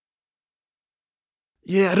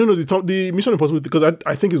Yeah, I don't know the Mission Impossible because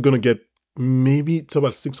I think it's gonna get maybe it's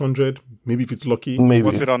about 600, maybe if it's lucky. Maybe.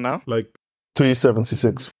 What's it on now? Like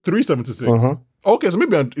 376. 376. Mhm. Okay, so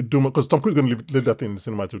maybe I'm doing because Tom Cruise is gonna leave that thing in the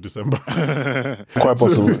cinema till December. Quite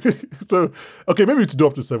possible. So okay, maybe it's do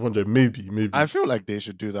up to 700. Maybe. I feel like they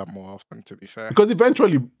should do that more often, to be fair. Because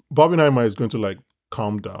eventually Oppenheimer is going to like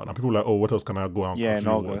calm down and people are like, oh, what else can I go out? Yeah, in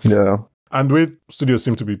actually August. watch? Yeah. And the way studios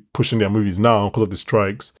seem to be pushing their movies now because of the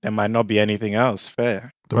strikes, There might not be anything else.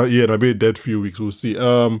 Fair. there might be a dead few weeks. We'll see.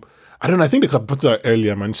 I don't know. I think they could put it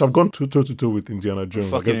earlier, man. Should have gone toe to toe with Indiana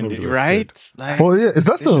Jones. I guess Fucking maybe they were right? scared. Like, Oh, yeah. Is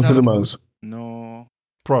that they still in should have- cinemas? No.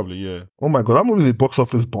 Probably, yeah. Oh my God. That movie, the box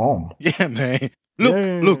office bomb. Yeah, man.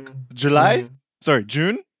 Look. July? Yeah. Sorry,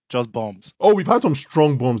 June? Just bombs. Oh, we've had some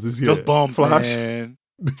strong bombs this year. Just bombs, Flash. man.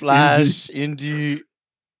 Flash, Indie.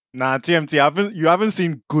 Nah, TMT, you haven't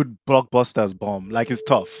seen good blockbusters bomb. Like, it's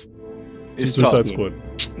tough. It's tough. Suicide Squad.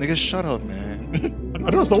 Nigga, shut up, man. I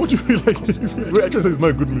don't understand what you feel like. We actually say it's not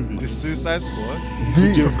a good movie. The Suicide Squad?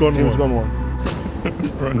 The James Gunn James one. Gunn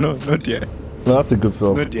one. Bro, no, not yet. No, that's a good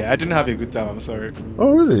film. Not yet. I didn't have a good time, I'm sorry.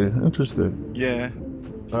 Oh, really? Interesting. Yeah.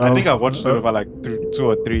 I think I watched it over like 2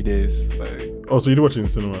 or 3 days. Like, Oh, so you did watch it in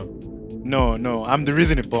cinema? no. I'm the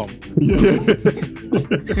reason it bombed. Yeah.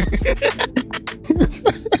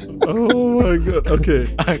 Oh my God. Okay.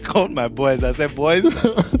 I called my boys. I said, boys,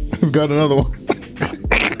 We've got another one.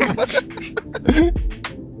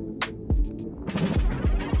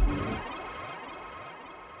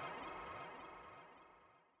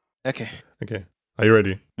 okay. Okay. Are you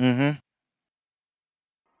ready? Mm-hmm.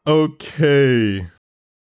 Okay.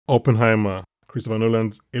 Oppenheimer, Christopher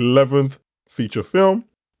Nolan's 11th feature film,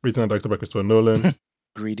 written and directed by Christopher Nolan,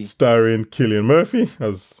 Greedy. starring Cillian Murphy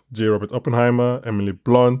as J. Robert Oppenheimer, Emily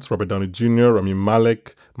Blunt, Robert Downey Jr., Rami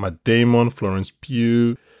Malek, Matt Damon, Florence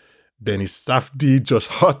Pugh, Dennis Safdie, Josh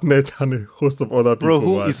Hartnett, and a host of other people. Bro,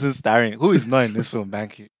 who man. isn't starring? Who is not in this film,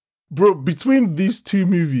 Banky? Bro, between these two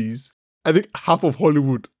movies, I think half of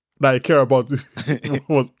Hollywood that I care about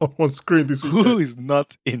was on screen this weekend. Who is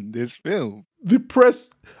not in this film? The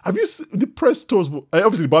press, have you seen the press tours?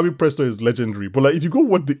 Obviously, Barbie press tour is legendary, but like if you go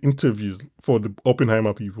watch the interviews for the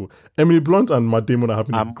Oppenheimer people, Emily Blunt and Matt Damon are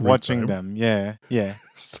having a I'm great watching time. them. Yeah.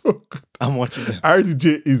 So good. I'm watching them.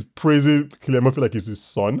 RDJ is praising Cillian Murphy like he's his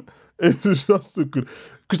son. It's just so good.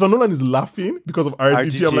 Christopher Nolan is laughing because of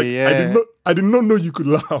RDJ. I'm like, yeah. I did not know you could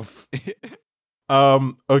laugh.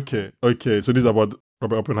 Okay. So this is about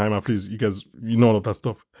Robert Oppenheimer. Please, you guys, you know all of that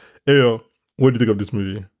stuff. Eyo, what do you think of this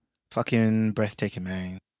movie? Fucking breathtaking,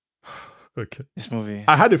 man. Okay. This movie.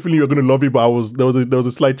 I had a feeling you were going to love it, but there was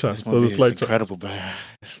a slight chance. This There was movie a slight is incredible, bro.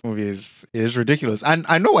 This movie is ridiculous. And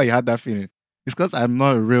I know why you had that feeling. It's because I'm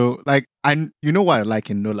not a real, like, you know what I like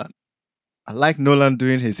in Nolan? I like Nolan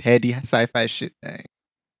doing his heady sci-fi shit, man.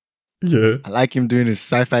 Yeah. I like him doing his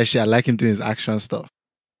sci-fi shit. I like him doing his action stuff.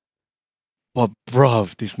 But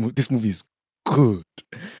bruv, this movie is good.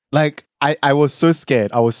 Like, I was so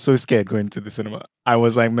scared. I was so scared going to the cinema. I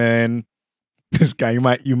was like, man, this guy,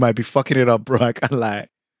 you might be fucking it up, bro. I can't lie.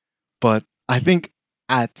 But I think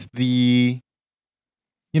at the,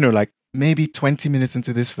 like maybe 20 minutes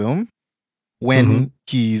into this film, when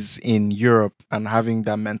he's in Europe and having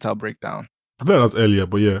that mental breakdown. I feel like that's earlier,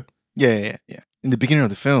 but yeah. Yeah. In the beginning of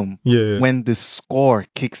the film, Yeah. when the score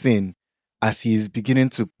kicks in as he's beginning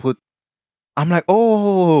to put, I'm like,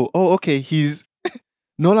 oh, okay.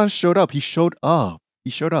 Nolan showed up. He showed up.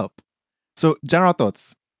 So, general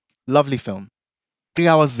thoughts. Lovely film. 3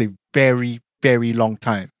 hours is a very, very long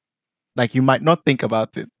time. Like, you might not think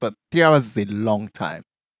about it, but 3 hours is a long time.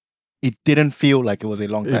 It didn't feel like it was a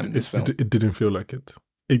long time in this film. It didn't feel like it.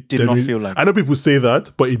 It did not feel like I know people say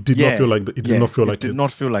that, but it did not feel like that. It did not feel like it. It did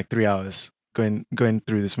not feel like 3 hours going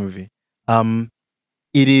through this movie.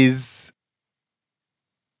 It is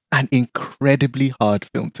an incredibly hard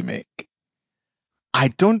film to make. I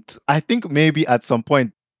think maybe at some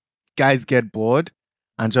point guys get bored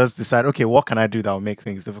and just decide, okay, what can I do that will make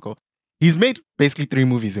things difficult? He's made basically 3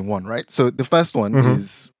 movies in one, right? So the first one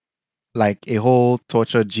is like a whole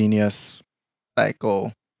tortured genius, like,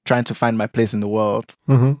 trying to find my place in the world.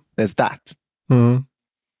 There's that.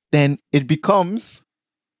 Then it becomes,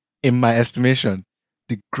 in my estimation,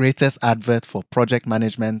 the greatest advert for project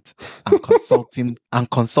management and consulting and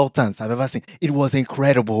consultants I've ever seen. It was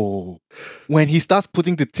incredible. When he starts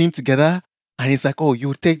putting the team together and he's like, oh,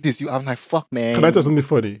 you take this. I'm like, fuck, man. Can I tell you something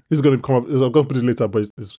funny? This is going to come up. I'm going to put it later, but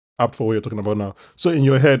it's apt for what you're talking about now. So in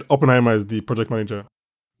your head, Oppenheimer is the project manager.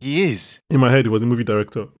 He is. In my head, he was the movie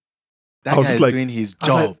director. That guy is doing his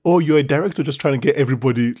job. Like, oh, you're a director just trying to get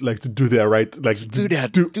everybody like to do their right, like do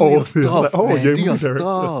all your stuff, like, oh, man. you're a Do your movie director.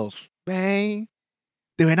 stuff, man.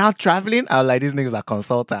 they were now traveling. I was like, these niggas are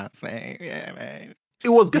consultants, man. Yeah, man. It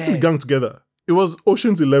was getting the gang together. It was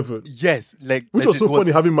Ocean's 11. Yes, like Which was so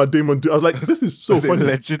funny having Matt Damon do. I was like, this is so funny.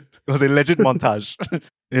 It was a legit montage.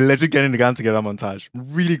 A legit getting the gang together montage.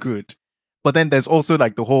 Really good. But then there's also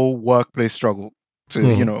like the whole workplace struggle.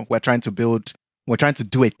 To, you know, we're trying to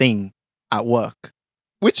do a thing at work.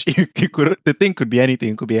 Which the thing could be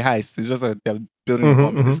anything. It could be a heist. It's just they're building a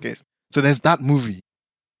bomb in this case. So there's that movie.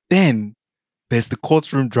 Then there's the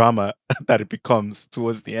courtroom drama that it becomes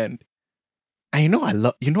towards the end. And I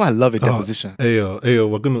love a deposition. Eyo,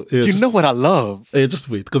 we're gonna. You know what I love? Just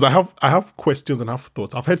wait, because I have questions and I have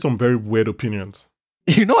thoughts. I've heard some very weird opinions.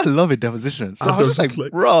 I love a deposition. So I was just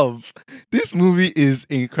like, bruv, this movie is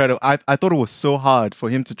incredible. I thought it was so hard for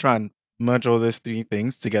him to try and merge all those three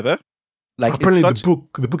things together. Like, apparently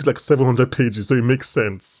the book is like 700 pages, so it makes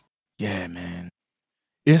sense. Yeah, man.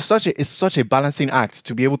 It's such a balancing act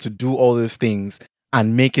to be able to do all those things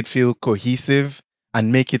and make it feel cohesive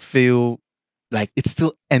and make it feel like it's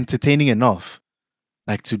still entertaining enough,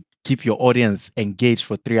 like to keep your audience engaged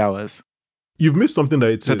for 3 hours. You've missed something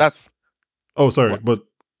that it's that's. Oh, sorry, but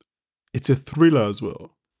it's a thriller as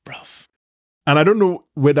well, bruv. And I don't know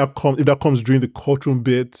where that comes. If that comes during the courtroom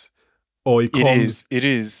bit, or it comes. It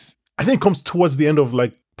is. I think it comes towards the end of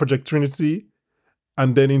like Project Trinity,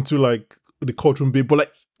 and then into like the courtroom bit. But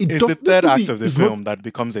like, it's the third act of the film that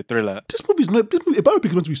becomes a thriller. This movie is not. This movie, about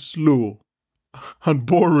becomes to be slow and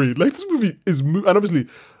boring. Like, this movie is, and obviously,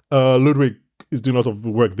 Ludwig is doing a lot of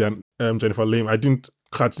work there. Jennifer Lame. I didn't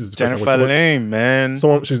catch this. Jennifer Lame, man.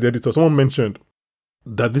 She's the editor. Someone mentioned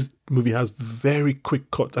that this movie has very quick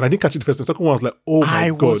cuts, and I didn't catch it the first. The second one, I was like, oh my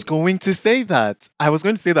god. I was going to say that,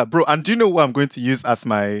 bro. And do you know what I'm going to use as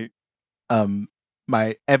my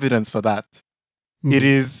my evidence for that? It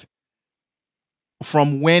is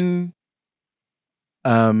from when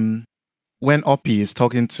Oppie is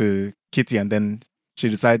talking to Kitty, and then she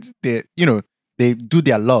decides they do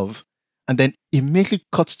their love, and then immediately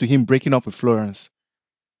cuts to him breaking up with Florence.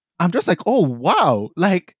 I'm just like, oh wow,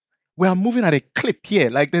 like we are moving at a clip here.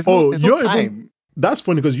 Like there's no time. That's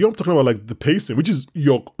funny because you're talking about like the pacing, which is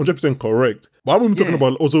you're 100% correct. But I'm talking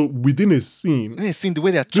about also within a scene. The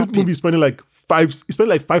way they're chopping. This movie is spending like 5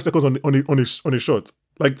 seconds on a shot.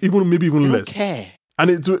 Like maybe even less. Don't care.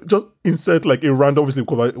 And it just insert like a random, obviously,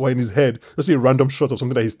 because we're in his head, just a random shot of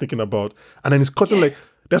something that he's thinking about. And then it's cutting like,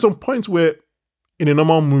 there's some points where in a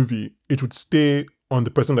normal movie, it would stay on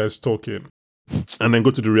the person that is talking and then go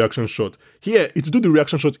to the reaction shot. Here, it's do the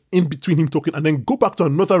reaction shot in between him talking and then go back to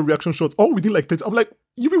another reaction shot all within like 30. I'm like,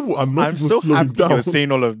 you people are not even slowing down. I'm so happy you're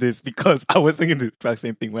saying all of this because I was thinking the exact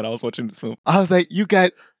same thing when I was watching this film. I was like, you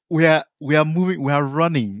guys, we are moving, we are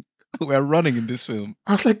running. We are running in this film.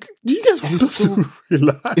 I was like, do you guys want to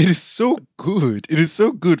relax? It is so good. It is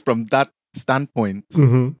so good from that standpoint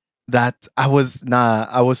that I was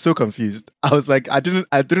so confused. I was like, I didn't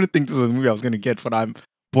think this was a movie I was going to get, but am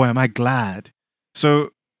I glad. So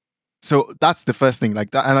that's the first thing,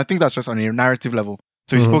 like that, and I think that's just on a narrative level.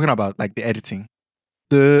 So we've spoken about like the editing.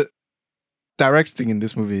 The directing in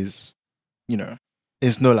this movie is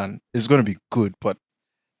Nolan. It's going to be good, but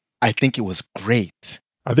I think it was great.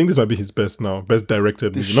 I think this might be his best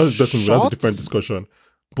directed movie. Not his best movie, that's a different discussion.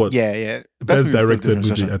 But best directed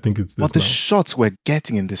movie, I think it's this. But the shots we're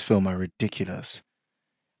getting in this film are ridiculous.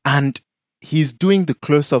 And he's doing the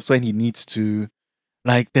close-ups when he needs to.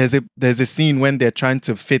 Like there's a scene when they're trying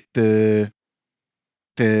to fit the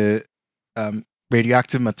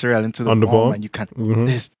radioactive material into the bomb, and you can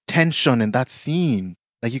there's tension in that scene.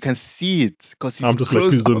 Like you can see it because he's. I'm just like,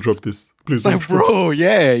 please don't drop this. Please don't drop bro,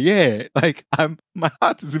 this. Yeah. Like my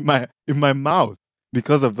heart is in my mouth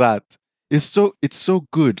because of that. It's so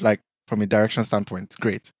good. Like from a direction standpoint,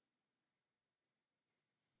 great.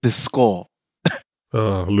 The score.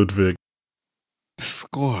 Ludwig. The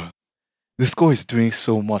score. The score is doing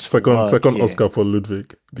so much second work Oscar for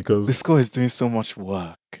Ludwig because the score is doing so much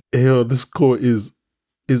work. The score is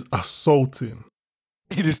assaulting.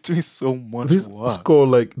 It is doing so much work. This score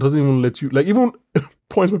like doesn't even let you like even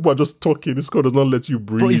points people are just talking. This score does not let you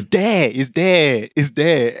breathe. Bro, it's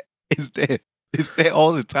there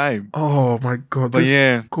all the time. Oh my god! But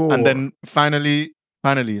score. And then finally,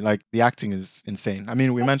 like the acting is insane. I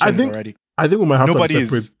mean, we mentioned it already. I think we might have to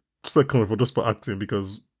separate second for acting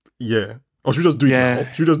because or should we just do it now?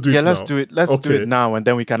 Should we just do it now? Let's do it. Let's do it now, and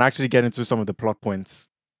then we can actually get into some of the plot points.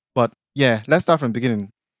 But let's start from the beginning.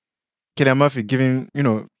 Cillian Murphy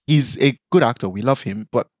he's a good actor. We love him,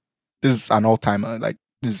 but this is an all-timer. Like,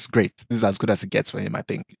 this is great. This is as good as it gets for him, I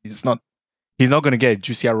think. He's not going to get a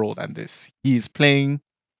juicier role than this. He's playing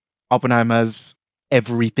Oppenheimer's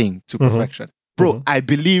everything to perfection. Bro, I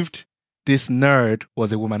believed this nerd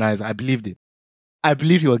was a womanizer. I believed it. I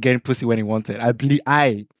believed he was getting pussy when he wanted. I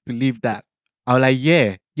believed that. I was like,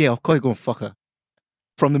 yeah, of course you're gonna fuck her.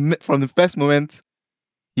 From the first moment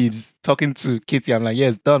he's talking to Kitty, I'm like, yeah,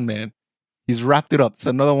 it's done, man. He's wrapped it up. It's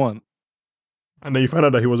another one. And then you find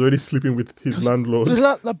out that he was already sleeping with his landlord.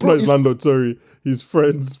 Bro, Not his landlord, sorry. His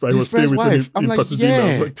friends. But he was staying with wife. him in like, Pasadena.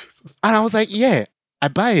 yeah. I'm like, Jesus. And I was like, yeah, I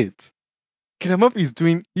buy it. Cillian Murphy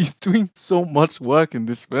he's doing so much work in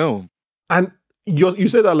this film. And you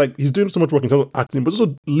said that like he's doing so much work in terms of acting, but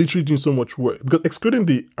also literally doing so much work. Because excluding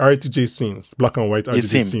the RTJ scenes, black and white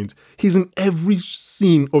RTJ scenes, he's in every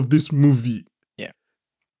scene of this movie. Yeah.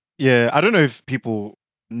 Yeah, I don't know if people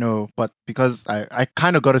know, but because I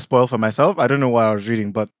kind of got a spoil for myself. I don't know what I was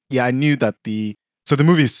reading, but yeah, I knew that the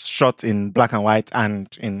movie is shot in black and white and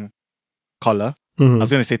in color. Mm-hmm. I was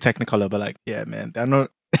going to say Technicolor, but like, yeah, man, they're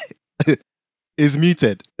not... It's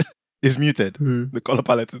muted. It's muted. Mm-hmm. The color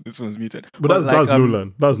palette of this one is muted. But that's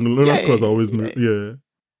Nolan. That's Nolan. Nolan's colors are always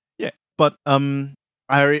yeah. But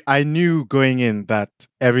I knew going in that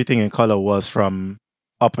everything in color was from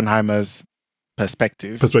Oppenheimer's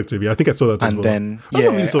perspective. Yeah. I think I saw that as and well. then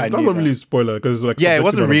That's not really a spoiler because it's like it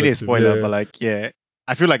wasn't really a spoiler, but like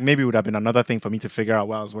I feel like maybe it would have been another thing for me to figure out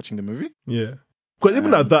while I was watching the movie. Yeah, because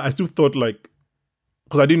even at that, I still thought like,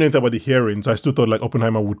 because I didn't know anything about the hearing, so I still thought like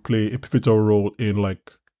Oppenheimer would play a pivotal role in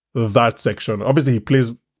like that section. Obviously, he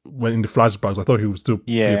plays when in the flashbacks. I thought he would still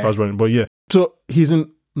play a flashback, but yeah. So he's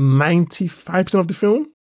in 95% of the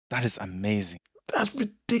film. That is amazing. That's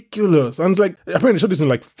ridiculous. And it's like, apparently they shot this in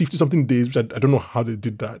like 50 something days, which I don't know how they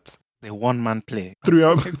did that. The one-man play. 3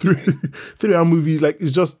 hour movie, like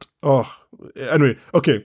it's just, anyway,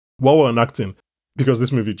 okay. While we're on acting, because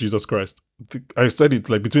this movie, Jesus Christ, I said it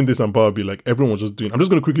like between this and Barbie, like everyone was just doing, we're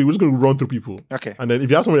just going to run through people. Okay. And then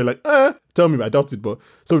if you ask somebody like, tell me, I doubt it, but,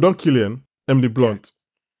 so we've done Cillian, Emily Blunt.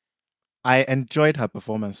 I enjoyed her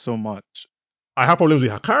performance so much. I have problems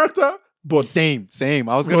with her character, but... Same.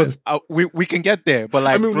 I was going to... we can get there, but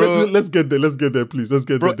like, bro... Let's get there, please. Let's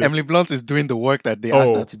get there. Bro, Emily Blunt is doing the work that they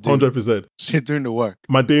asked her to do. 100%. She's doing the work.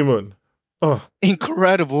 Matt Damon. Oh.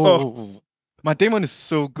 Incredible. Oh. Matt Damon is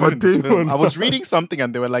so good in this film. I was reading something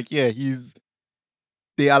and they were like, yeah,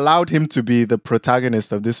 they allowed him to be the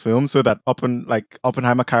protagonist of this film so that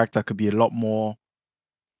Oppenheimer character could be a lot more...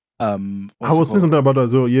 I was saying something about that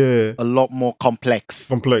as well, yeah. A lot more complex.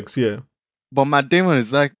 Complex, yeah. But Matt Damon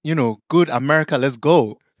is like, good America, let's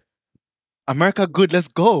go. America, good, let's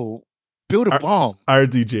go. Build a bomb.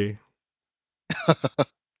 RDJ.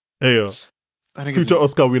 Eyo. Future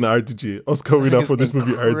Oscar winner RDJ. Oscar winner for this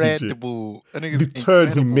movie incredible. RDJ. The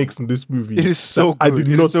turn he makes in this movie. It is so good. I did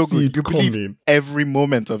not see it coming. Every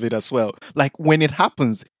moment of it as well. Like when it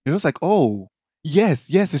happens, you're just like, oh, yes,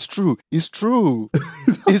 it's true. It's true.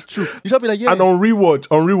 It's true. You should be like, yeah. And on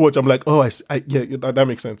rewatch, I'm like, oh, that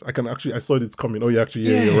makes sense. I saw it coming. Oh, yeah, actually,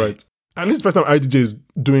 you're right. And this is the first time RDJ is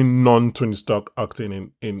doing non-Tony Stark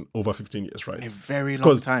acting in over 15 years, right? In a very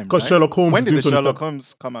long time. Because Sherlock Holmes when is doing did the Tony Sherlock Stark.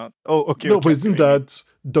 Holmes come out? Oh, okay. No, but isn't that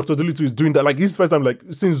Dr. Dolittle is doing that? Like, this is the first time, like,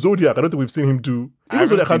 since Zodiac, I don't think we've seen him do. I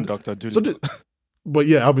haven't seen Dr. Dolittle. But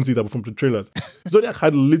yeah, I haven't seen that from the trailers. Zodiac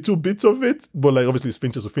had little bits of it, but like, obviously it's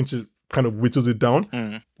Fincher, so Fincher kind of whittles it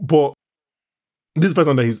down. But this is the first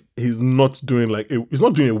time that he's not doing he's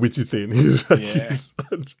not doing a witty thing. He's like, he's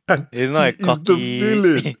not a cocky... He's the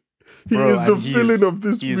villain. He is the villain of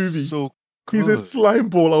this movie. So good. He's a slime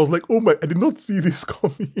ball. I was like, oh my, I did not see this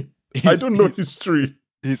coming. I don't know history.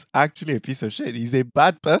 He's actually a piece of shit. He's a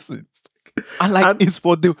bad person. And it's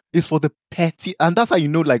for the petty, and that's how you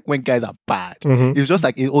know like when guys are bad. It's just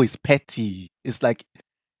like, it's petty. It's like,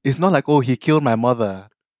 it's not like, oh, he killed my mother.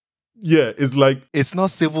 Yeah, it's like, it's not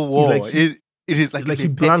civil war. Like it is like he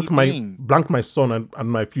blanked my son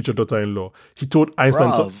and my future daughter-in-law. He told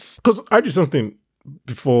Einstein, because I did something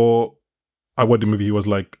before I watched the movie. He was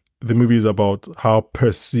like, the movie is about how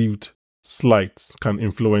perceived slights can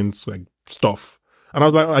influence like stuff. And I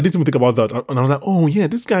was like, I didn't even think about that. And I was like, oh yeah,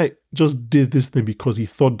 this guy just did this thing because he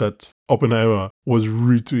thought that Oppenheimer was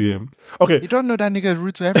rude to him. Okay. You don't know that nigga is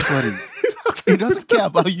rude to everybody. He doesn't care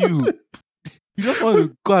about you. He just wants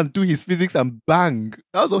to go and do his physics and bang.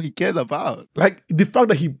 That's all he cares about. Like, the fact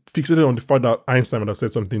that he fixated on the fact that Einstein would have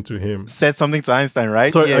said something to him. Said something to Einstein,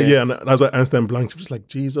 right? So, and that's why Einstein blanked. He was like,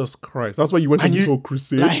 Jesus Christ. That's why you went to this whole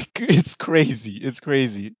crusade. Like, it's crazy. It's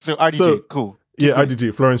crazy. So, RDJ, cool. Yeah,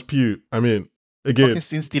 RDJ, Florence Pugh. I mean, again. Okay,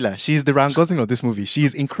 Sin Stiller. She's the Ryan Gosling of this movie. She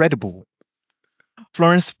is incredible.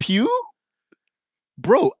 Florence Pugh?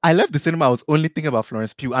 Bro, I left the cinema. I was only thinking about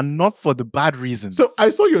Florence Pugh, and not for the bad reasons. So I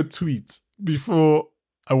saw your tweet before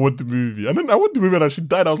I watched the movie. And then I watched the movie and she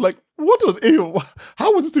died. I was like, What was Eyo?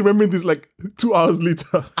 How was he still remembering this like 2 hours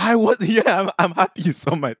later? I'm happy you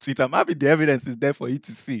saw my tweet. I'm happy the evidence is there for you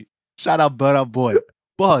to see. Shout out Butter Boy.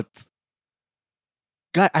 But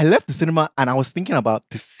guy, I left the cinema and I was thinking about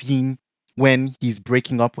the scene when he's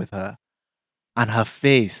breaking up with her and her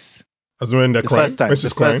face. As when they're crying? First time, when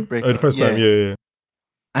she's crying? The first time, yeah.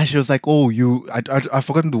 And she was like, oh, I've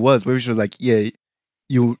forgotten the words. Maybe she was like, yeah,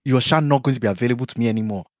 you're not going to be available to me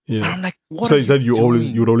anymore. Yeah. And I'm like, what? So you you said you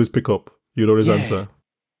doing? would always pick up. You'd always answer.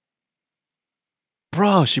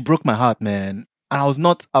 Bro, she broke my heart, man. And I was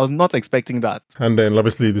not expecting that. And then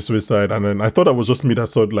obviously the suicide. And then I thought that was just me that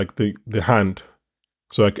saw like the hand.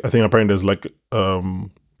 So I think apparently there's like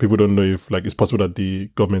people don't know if like it's possible that the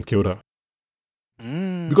government killed her.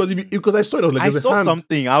 Because I saw it, I was like, I saw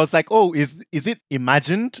something. I was like, oh, is it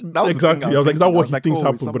imagined? That was exactly. I was like, is that what he thinks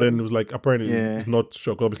happened? Somebody... But then it was like, apparently it's not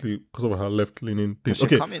shocked, obviously, because of her left-leaning thing.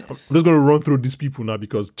 I'm just going to run through these people now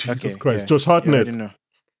because Jesus Christ. Yeah. Josh Hartnett.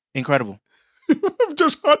 Incredible.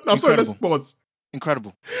 Josh Hartnett. I'm sorry, let's pause.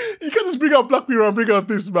 Incredible. You can't just bring out Black Mirror and bring out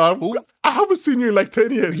this, man. Who? I haven't seen you in like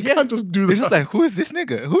 10 years. You can't just do that. It's just like, who is this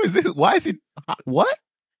nigga? Who is this? Why is he... What?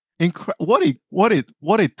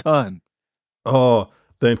 What a turn. Oh...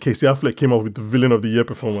 Then Casey Affleck came up with the Villain of the Year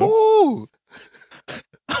performance. Ooh.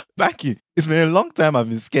 Thank you. It's been a long time I've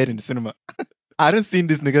been scared in the cinema. I hadn't seen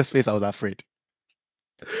this nigga's face. I was afraid.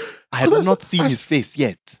 I had not seen his face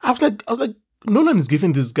yet. I was like, Nolan is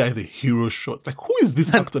giving this guy the hero shot. Like, who is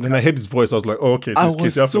this actor? And I heard his voice. I was like, oh, okay. So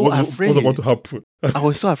Casey Affleck. What's about to happen? I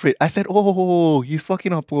was so afraid. I said, oh, he's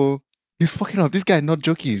fucking up. Oh, he's fucking up. This guy not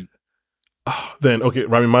joking. Then, okay,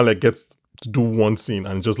 Rami Malek gets to do one scene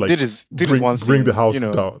and just like bring the house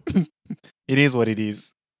down. It is what it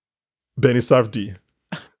is. Benny Safdie.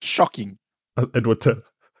 Shocking. As Edward Teller.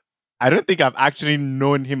 I don't think I've actually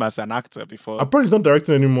known him as an actor before. Apparently he's not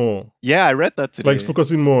directing anymore. Yeah, I read that today. Like he's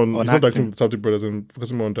focusing more on he's not directing with Safdie brothers and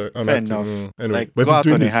focusing more on acting. Enough. Anyway, like, but go out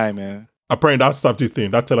on a high, man. Apparently that Safdie thing,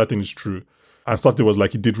 that Teller thing is true. And Safdie was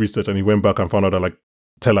like, he did research and he went back and found out that like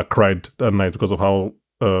Teller cried that night because of how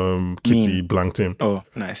Kitty blanked him. Oh,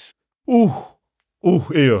 nice. Ooh,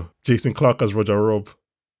 Eyo. Jason Clarke as Roger Robb.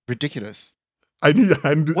 Ridiculous. I knew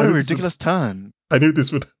what a ridiculous turn. I knew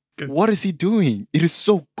this would. What is he doing? It is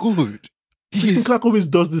so good. Jason Clarke always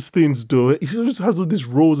does these things, though. He always has all these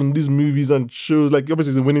roles in these movies and shows. Like,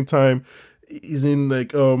 obviously, he's in Winning Time. He's in,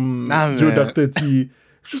 like, Zero Dark 30.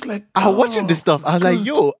 It's just like... I was watching this stuff. I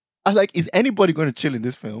was like, is anybody going to chill in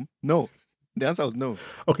this film? No. The answer was no.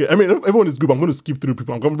 Okay, I mean, everyone is good, but I'm going to skip through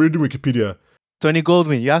people. I'm going to read Wikipedia. Tony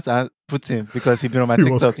Goldwyn, you have to put him because he's been on my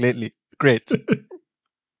TikTok lately. Great.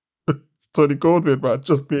 Tony Goldwyn, man,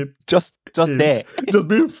 just being... Just there. Just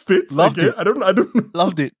being fit. Loved it. I don't know.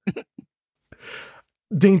 Loved it.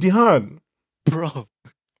 Dane DeHaan. Bro.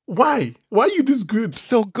 Why are you this good?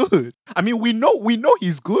 So good. I mean, we know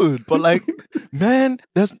he's good, but like, man,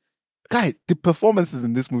 the performances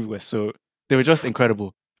in this movie they were just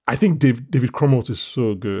incredible. I think David Cromwell is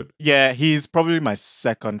so good. Yeah, he's probably my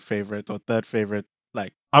second favorite or third favorite.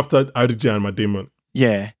 Like after IDJ and Matt Damon.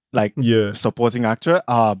 Yeah, supporting actor.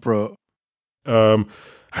 Bro. I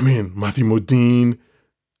mean, Matthew Modine,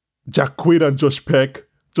 Jack Quaid and Josh Peck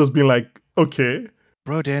just being like, okay.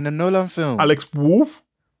 Bro, they're in a Nolan film. Alex Wolff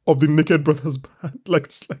of the Naked Brothers band.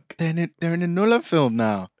 They're in a Nolan film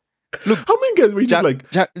now. Look, how many guys were you just like...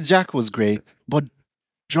 Jack was great, but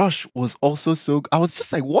Josh was also so... I was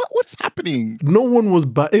just like, what's happening? No one was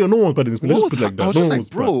bad. No one was bad in this movie. Let's put it like that. I was just like,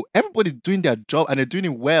 bro, everybody's doing their job and they're doing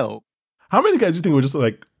it well. How many guys do you think were just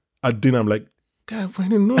like, at dinner, I'm like, God,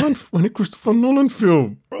 when a Christopher Nolan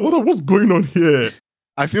film? What's going on here?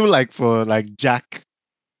 I feel like for like Jack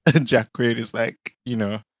Quaid is like,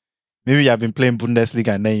 maybe you've been playing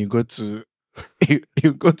Bundesliga and then you go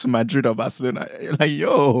to Madrid or Barcelona. You're like,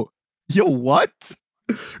 yo, what?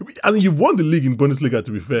 I mean, you've won the league in Bundesliga,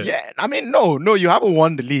 to be fair. Yeah, I mean, no, you haven't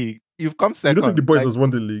won the league. You've come second. You don't think the boys has won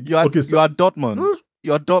the league? You are Dortmund. Huh?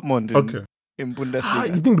 You are Dortmund in Bundesliga.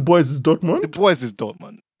 You think the boys is Dortmund? The boys is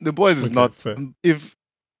Dortmund. The boys is not. Fair. If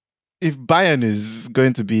Bayern is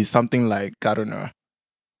going to be something like, I don't know.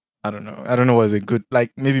 I don't know what is a good,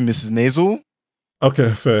 like maybe Mrs. Maisel.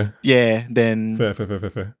 Okay, fair. Yeah, then... Fair.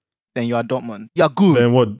 Then you are Dortmund. You are good.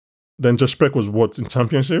 Then what? Then Josh Peck was what, in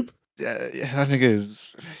Championship? I think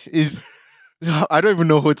is I don't even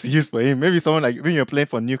know who to use for him. Maybe someone like when you're playing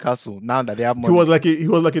for Newcastle, now that they have money. He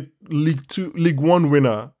was like a League One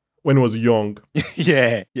winner when he was young.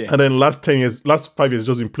 yeah. And then last 5 years,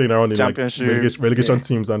 just been playing around in like relegation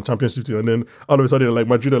teams and championship teams. And then all of a sudden, like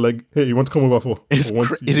Madrid are like, hey, you want to come over for one season?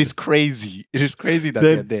 It is crazy. It is crazy that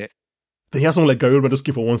they're there. Then he has someone like Gary Oldman just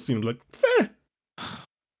came for one scene. I'm like, fair.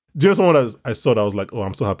 Do you know someone that I saw that I was like, oh,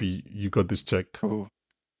 I'm so happy you got this check. Oh.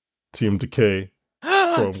 TMDK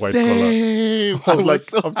from White Same. Collar. I was like,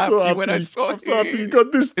 so I'm so happy when I saw I'm so happy you him.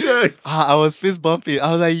 got this check. I was fist bumping.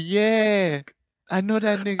 I was like, yeah, I know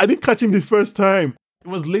that nigga. I didn't catch him the first time. It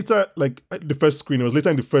was later, like the first screening. It was later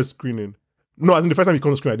in the first screening. No, as in the first time he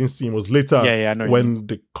came on screen, I didn't see him. It was later I know when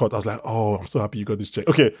they cut. I was like, oh, I'm so happy you got this check.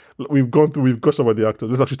 Okay, we've gushed about the actors.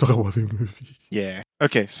 Let's actually talk about the movie. Yeah.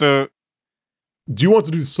 Okay, so Do you want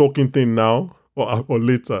to do the sulking thing now or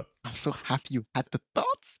later? I'm so happy you had the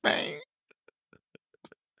thoughts, man.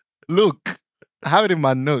 Look, I have it in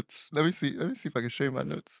my notes. Let me see if I can show you my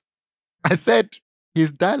notes. I said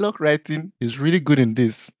his dialogue writing is really good in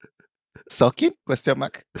this. Sucking? Question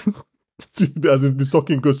mark. As in the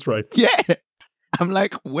sulking ghost, right? Yeah. I'm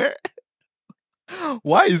like, where?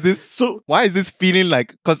 Why is this feeling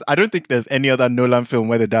like, because I don't think there's any other Nolan film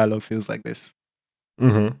where the dialogue feels like this.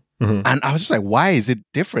 Mm-hmm, mm-hmm. And I was just like, why is it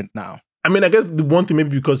different now? I mean, I guess the one thing maybe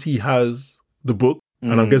because he has the book,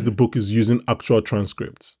 and I guess the book is using actual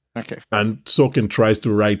transcripts. Okay. And Sorkin tries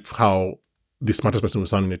to write how the smartest person would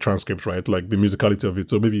sound in a transcript, right? Like the musicality of it.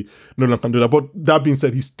 So maybe Nolan can do that. But that being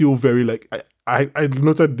said, he's still very like, I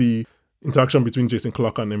noted the interaction between Jason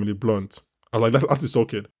Clarke and Emily Blunt. I was like, that's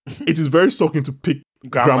Sorkin. It is very Sorkin to pick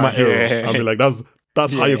grammar error. I mean, like, that's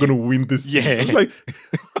how you're going to win this scene. Yeah. It's like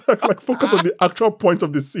focus on the actual point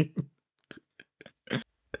of the scene.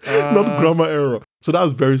 Not grammar error. So that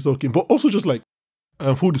was very Sorkin. But also just like,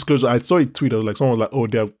 full disclosure, I saw a tweet of like someone was like, oh,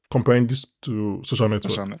 they're comparing this to Social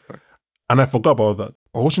Network. And I forgot about that.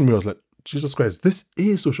 I was watching me, I was like, Jesus Christ, this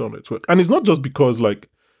is Social Network. And it's not just because like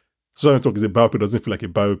Social Network is a biopic, it doesn't feel like a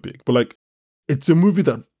biopic, but like it's a movie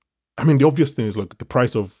that, I mean, the obvious thing is like the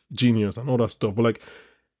price of genius and all that stuff, but like,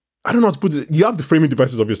 I don't know how to put it. You have the framing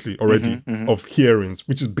devices obviously already of hearings,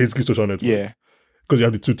 which is basically Social Network. Yeah. Because you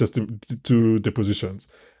have the two depositions.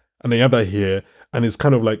 And then you have that here, and it's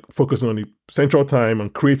kind of like focusing on the central time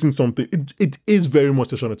and creating something. It is very much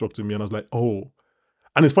Social Network to me. And I was like, oh.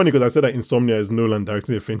 And it's funny because I said that Insomnia is Nolan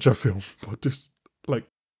directing a Fincher film. But this, like,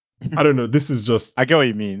 I don't know. This is just... I get what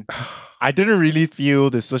you mean. I didn't really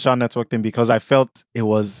feel the Social Network thing because I felt it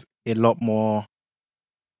was a lot more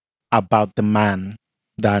about the man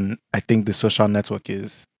than I think the Social Network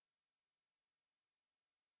is.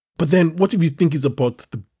 But then what if you think it's about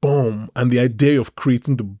the bomb and the idea of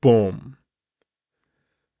creating the bomb?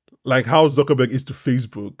 Like how Zuckerberg is to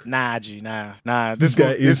Facebook. Nah. This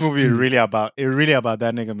movie is really about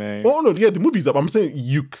that nigga, man. Oh no, yeah, the movie is up. I'm saying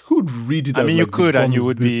you could read it. I mean, as you like could, and you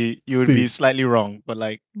would be slightly wrong, but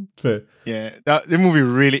like, fair. Yeah, the movie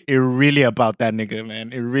really about that nigga,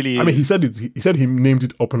 man. It really. I mean, he said he named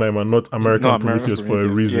it Oppenheimer, not American Prometheus for a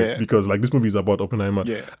reason, because like this movie is about Oppenheimer.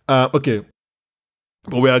 Yeah. Okay.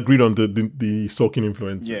 But we agreed on the Sorkin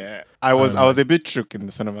influence. Yeah, I was a bit shook in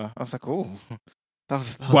the cinema. I was like, oh, that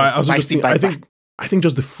was a spicy bite. I think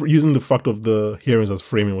just using the fact of the hearings as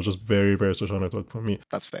framing was just very, very Social Network for me.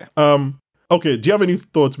 That's fair. Okay. Do you have any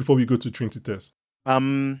thoughts before we go to Trinity Test?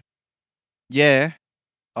 Yeah,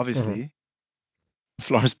 obviously,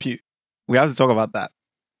 Florence Pugh. We have to talk about that.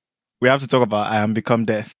 We have to talk about I Am Become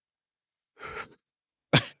Death.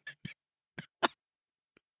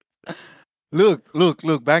 Look,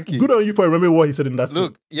 Banky. Good on you for remembering what he said in that scene.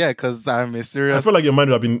 Look, yeah, because I'm a serious... I feel like your mind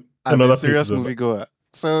would have been another serious moviegoer.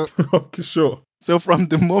 So, okay, sure. So from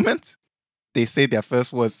the moment they say their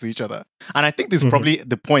first words to each other, and I think this is probably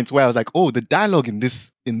the point where I was like, oh, the dialogue in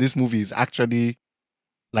this movie is actually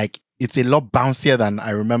like, it's a lot bouncier than I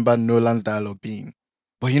remember Nolan's dialogue being.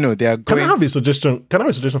 But you know, they are going... Can I have a suggestion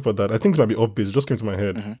for that? I think it might be off base. It just came to my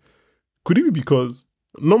head. Could it be because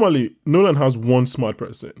normally Nolan has one smart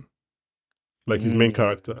person, like his main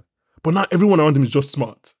character, but now everyone around him is just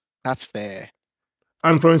smart. That's fair.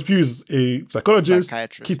 And Florence Pugh is a psychologist.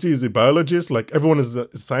 Kitty is a biologist. Like everyone is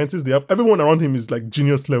a scientist. Everyone around him is like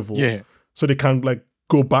genius level. Yeah. So they can like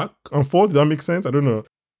go back and forth. Does that make sense? I don't know.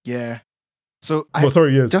 Yeah. So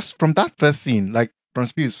yes. Just from that first scene, like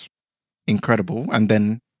Florence Pugh is incredible, and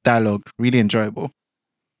then dialogue really enjoyable,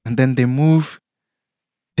 and then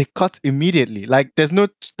they cut immediately. Like there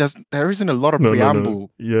isn't a lot of preamble.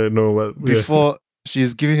 No. Before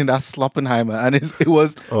she's giving him that Sloppenheimer, and it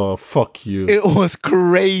was... Oh, fuck you. It was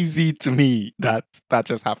crazy to me that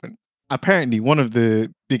just happened. Apparently, one of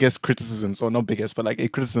the biggest criticisms, or not biggest, but like a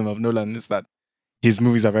criticism of Nolan is that his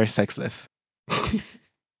movies are very sexless.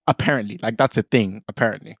 Apparently, like that's a thing,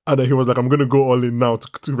 apparently. And then he was like, I'm going to go all in now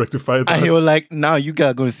to rectify that. And he was like, now you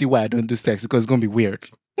guys are going to see why I don't do sex, because it's going to be weird.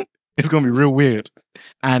 It's going to be real weird.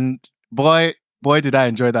 And boy, did I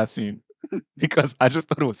enjoy that scene. Because I just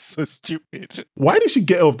thought it was so stupid. Why did she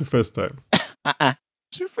get off the first time?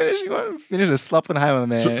 She finished a Sloppenheimer,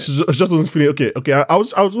 man. She just wasn't feeling okay. I was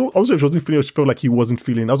sure if she wasn't feeling, or she felt like he wasn't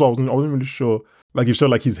feeling. That's why I wasn't really sure. Like he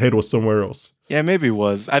felt like his head was somewhere else. Yeah, maybe it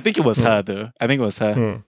was. I think it was her though. I think it was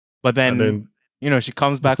her. But then she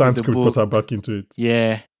comes back with the Sanskrit book. put her back into it.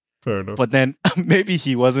 Yeah. Fair enough. But then maybe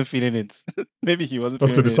he wasn't feeling it. Maybe he wasn't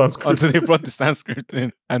feeling Until the it Sanskrit. until they brought the Sanskrit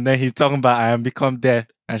in. And then he's talking about I am become dead.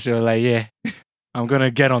 And she was like, yeah, I'm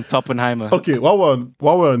gonna get on Oppenheimer. Okay, while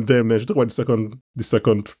we're on them, then she talk about the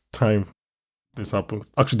second time this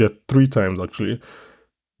happens. Actually, there are 3 times actually.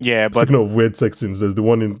 Yeah, but speaking of weird sex scenes, there's the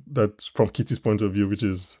one that's from Kitty's point of view, which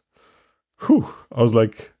is, whew. I was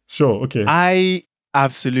like, sure, okay. I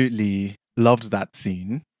absolutely loved that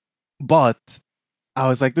scene, but I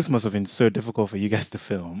was like, this must have been so difficult for you guys to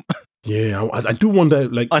film. Yeah, I do wonder,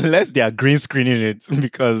 like, unless they are green screening it,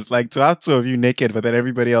 because like to have 2 of you naked, but then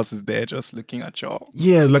everybody else is there just looking at y'all.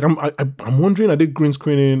 Yeah, like I'm wondering, are they green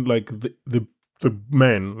screening like the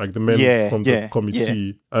men, like the men from the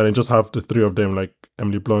committee, and then just have the 3 of them, like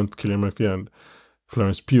Emily Blunt, Cillian Murphy, and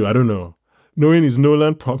Florence Pugh? I don't know. Knowing it's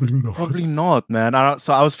Nolan, probably not. Probably not, man.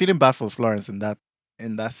 So I was feeling bad for Florence in that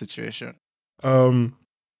situation.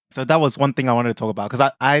 So that was one thing I wanted to talk about,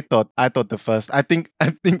 because I thought the first, I think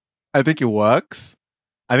it works.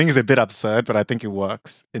 I think it's a bit absurd, but I think it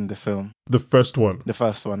works in the film. The first one.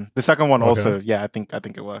 The second one also, yeah, I think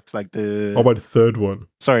it works. Like the. How about the third one?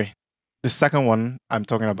 Sorry, the second one I'm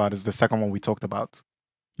talking about is the second one we talked about.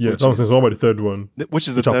 Yeah, that was what about the third one? Which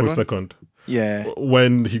is the third one? Second. Yeah.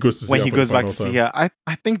 When he goes to see her. When he goes back to see her.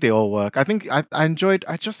 I think they all work. I think I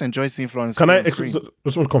just enjoyed seeing Florence. Can I just want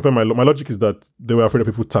to confirm my logic is that they were afraid of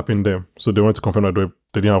people tapping them. So they wanted to confirm that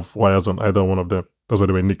they didn't have wires on either one of them. That's why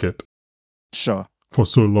they were naked. Sure. For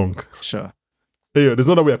so long. Sure. Hey, there's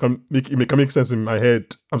no other way I can make sense in my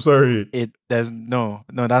head. I'm sorry. That's not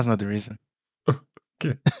the reason.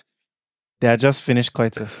 Okay. They are just finished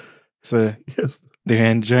coitus. So yes.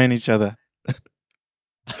 They're enjoying each other.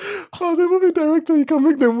 As a movie director, you can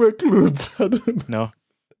make them wear clothes. I don't know. No,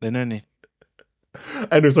 there's no need.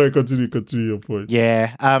 Anyway, sorry, continue your point.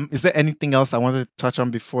 Yeah. Is there anything else I wanted to touch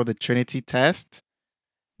on before the Trinity test?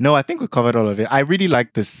 No, I think we covered all of it. I really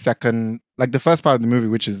like the first part of the movie,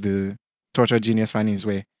 which is the torture genius finding his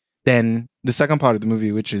way. Then the second part of the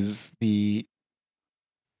movie, which is the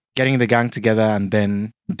getting the gang together and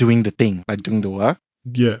then doing the thing, like doing the work.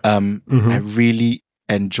 Yeah. I really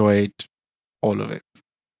enjoyed all of it.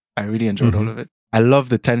 All of it. I love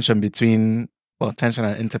the tension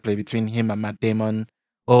and interplay between him and Matt Damon.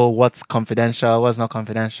 Oh, what's confidential? What's not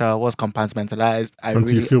confidential? What's compartmentalized?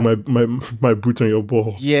 Until you feel my boot on your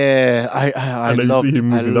ball. Yeah, I loved it.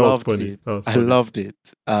 I loved it. I loved it.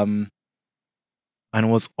 And it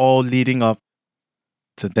was all leading up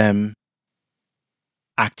to them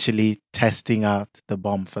actually testing out the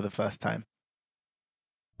bomb for the first time.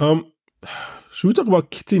 Should we talk about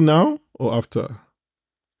Kitty now or after?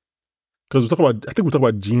 Because I think we'll talk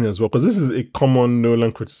about Jean as well, because this is a common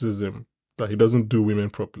Nolan criticism that he doesn't do women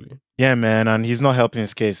properly. Yeah, man, and he's not helping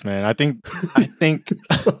his case, man. I think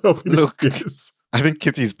look, I think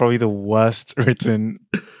Kitty is probably the worst written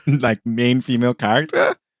like main female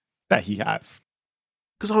character that he has.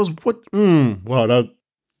 Because I was wow, that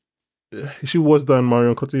she was than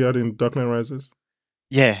Marion Cotillard in Dark Knight Rises.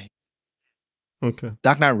 Yeah. Okay.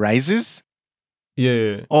 Dark Knight Rises?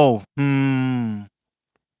 Yeah. Oh.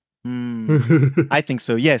 I think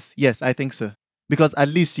so. Yes, I think so. Because at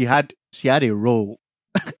least she had a role.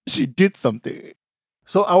 She did something.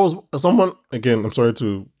 So I was someone again. I'm sorry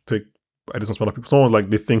to take ideas from other people. Someone like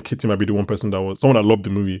they think Kitty might be the one person someone that loved the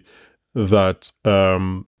movie that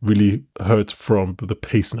really hurt from the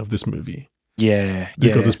pacing of this movie. Yeah,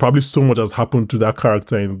 because there's probably so much has happened to that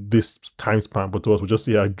character in this time span, but to us, we just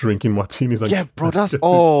see her drinking martinis. And bro, that's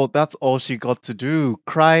all she got to do: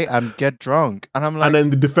 cry and get drunk. And I'm like, and then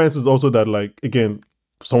the defense is also that, like, again,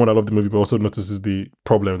 someone that loved the movie but also notices the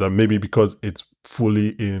problem that maybe because it's fully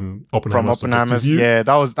in Oppenheimer's view, yeah,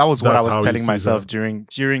 that was what I was telling myself during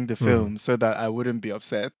the film, so that I wouldn't be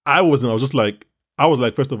upset. I was like,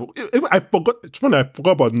 first of all, I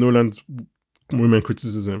forgot about Nolan's women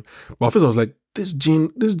criticism, but at first I was like, this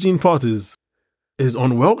Jean part is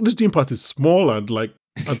unwell. This Jean part is small and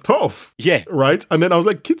tough. Yeah, right. And then I was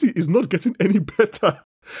like, Kitty is not getting any better.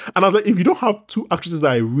 And I was like, if you don't have 2 actresses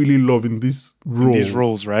that I really love in these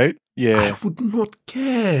roles, right? Yeah, I would not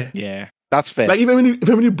care. Yeah, that's fair. Like if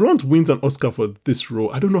Emily Blunt wins an Oscar for this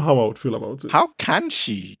role, I don't know how I would feel about it. How can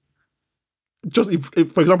she? Just if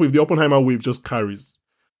for example, if the Oppenheimer wave just carries,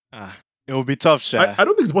 it would be tough. Sha. I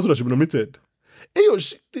don't think it's possible that she'll be nominated.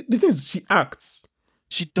 Eyo, the thing is, she acts.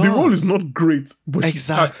 She does. The role is not great, but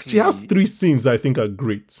exactly. she has 3 scenes that I think are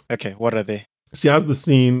great. Okay, what are they? she has the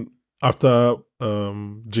scene after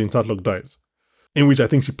Jane Tatlock dies, in which I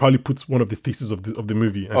think she probably puts one of the theses of the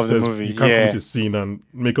movie and Of the says, movie, you can't yeah. commit a sin and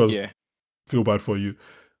make us Yeah. feel bad for you.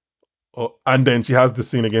 And then she has the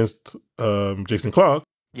scene against Jason Clarke.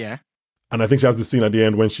 Yeah. And I think she has the scene at the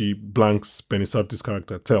end when she blanks Benny Safdie's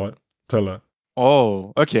character, Teller.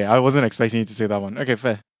 Oh, okay. I wasn't expecting you to say that one. Okay,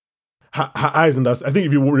 fair. Her eyes in that. I think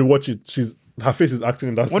if you rewatch it, her face is acting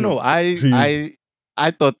in that scene. Well, no,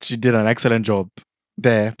 I thought she did an excellent job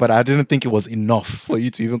there, but I didn't think it was enough for you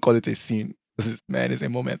to even call it a scene. Man, it's a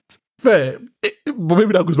moment. Fair. But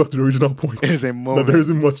maybe that goes back to the original point. It is a moment. That there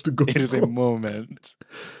isn't much to go. It is a moment.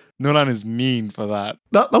 Nolan is mean for that.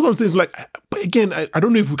 That's what I'm saying. It's like, but again, I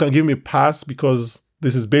don't know if we can give him a pass because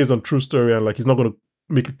this is based on true story and like he's not going to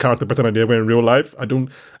make a character better than they ever in real life. I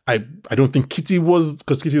don't think Kitty was,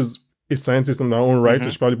 because Kitty is a scientist in her own right, so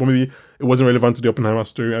she probably, but maybe it wasn't relevant to the Oppenheimer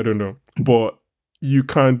story. I don't know, but you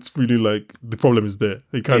can't really like, the problem is there.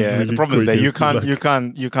 You can't really the problem is that you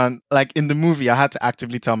can't, can't like in the movie. I had to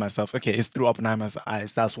actively tell myself, okay, it's through Oppenheimer's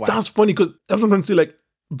eyes. That's why. That's funny because that's what I'm trying to say. Like,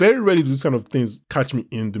 very rarely do these kind of things catch me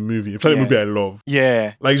in the movie. It's not a movie I love.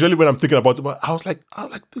 Yeah. Like, usually when I'm thinking about it, but I was like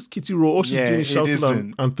this Kitty role. All she's doing is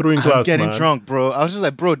shouting and throwing glass, getting man. drunk, bro. I was just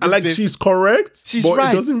like, bro. And like, she's correct. She's but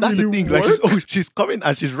right. It doesn't That's really the thing. work. Like, she's coming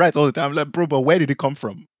and she's right all the time. I'm like, bro, but where did it come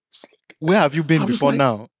from? Where have you been before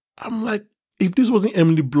now? I'm like, if this wasn't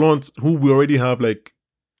Emily Blunt, who we already have like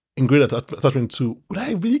in great attachment to, would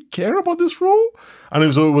I really care about this role?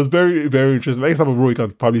 And so it was very, very interesting. Like, type of role you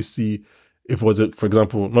can probably see if it was, for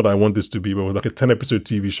example, not that I want this to be, but it was like a 10-episode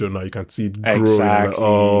TV show now, you can see it growing. Exactly. Like,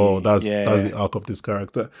 oh, that's the arc of this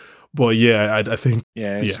character. But yeah, I think,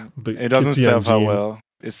 it doesn't Kitty serve her Jean, well.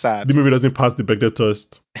 It's sad. The movie doesn't pass the Bechdel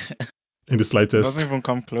test in the It slightest. doesn't even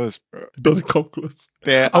come close, bro. It doesn't come close.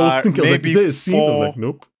 I was thinking, is there a scene? I'm like,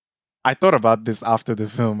 nope. I thought about this after the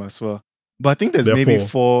film as well. But I think there's maybe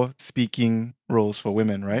 4 speaking roles for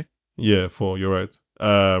women, right? Yeah, 4, you're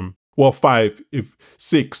right. Well, 5,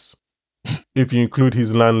 6, if you include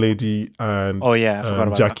his landlady and I forgot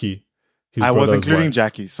about Jackie. I was including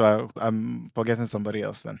Jackie, so I'm forgetting somebody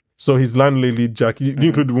else then. So his landlady, Jackie, do you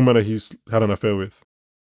include the woman that he's had an affair with?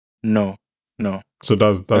 No. So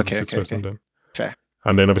that's the 6th person then. Fair.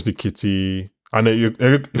 And then obviously Kitty, and then you're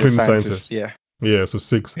including the scientist. Yeah. Yeah, so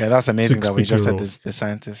 6. Yeah, that's amazing that we just said the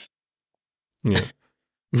scientist. Yeah.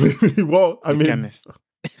 Well, I mean, chemist.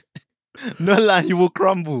 Nolan, you will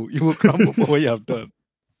crumble. You will crumble for what you have done.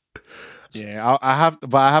 Yeah, I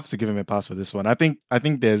have to give him a pass for this one. I think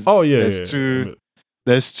there's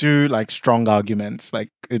two like strong arguments. Like,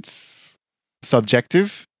 it's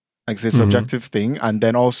subjective, like it's a subjective thing, and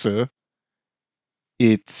then also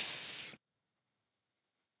it's,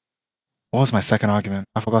 what was my second argument?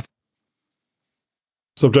 I forgot.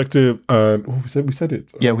 Subjective, and we said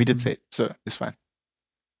it. Yeah, we did say it, so it's fine.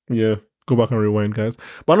 Yeah, go back and rewind, guys.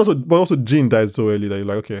 But also, Jean dies so early that you're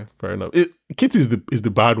like, okay, fair enough. Kitty is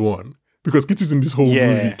the bad one because Kitty's in this whole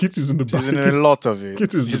movie. Kitty's in the bad. She's in a lot of it.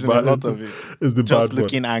 She's in a lot of it. Is the just bad one.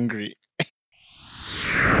 looking angry.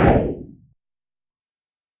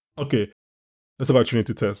 Okay, let's talk about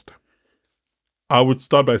Trinity test. I would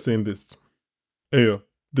start by saying this. Eyo,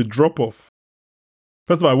 the drop off.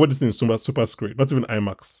 First of all, I watched this in super screen, not even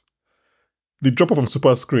IMAX. The drop off from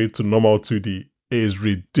super screen to normal 2D is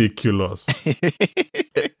ridiculous.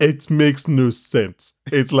 It makes no sense.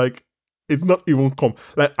 It's like, it's not even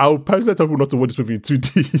like, I would personally tell people not to watch this movie in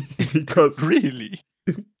 2D because really,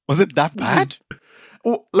 was it that bad?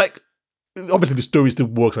 Well, like, obviously the story still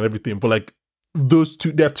works and everything, but like those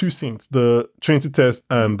two, there are 2 scenes: the Trinity test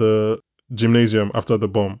and the gymnasium after the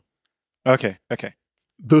bomb. Okay.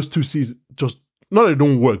 Those 2 scenes just, not that they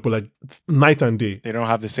don't work, but like night and day. They don't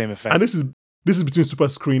have the same effect. And this is between super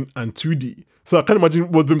screen and 2D. So I can't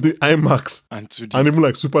imagine what them doing IMAX and 2D and even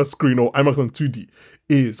like super screen or IMAX and 2D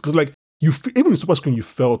is, because like even in super screen you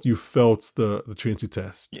felt the Trinity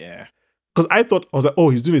test. Yeah. Because I was like, oh,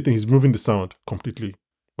 he's doing a thing, he's moving the sound completely.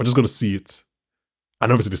 We're just gonna see it.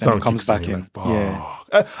 And obviously the sound comes back in. Like,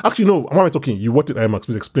 yeah. Actually, no, why am I talking? You watched it in IMAX.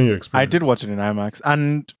 Please explain your experience. I did watch it in IMAX,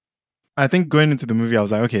 and I think going into the movie, I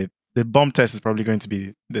was like, okay, the bomb test is probably going to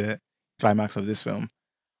be the climax of this film.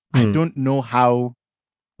 I don't know how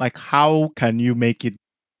can you make it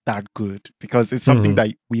that good? Because it's something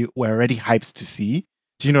that we were already hyped to see.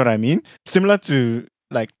 Do you know what I mean? Similar to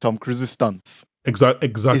like Tom Cruise's stunts. Exactly.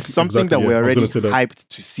 It's something that we're already hyped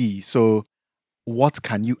to see. So what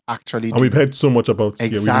can you actually do? And we've heard so much about it.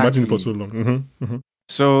 Exactly. Yeah, we've imagined it for so long.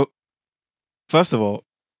 So, first of all,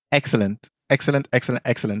 excellent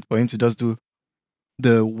for him to just do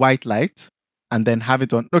the white light and then have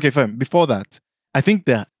it on. Okay, fine. Before that, I think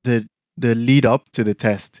the lead up to the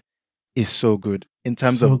test is so good in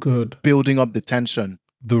terms So of good. building up the tension.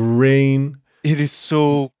 The rain. It is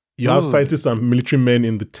so You have good. scientists and military men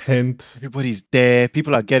in the tent. Everybody's there.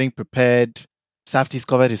 People are getting prepared. Safety's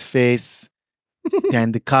covered his face. They're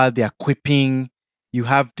in the car. They're quipping. You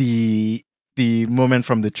have the moment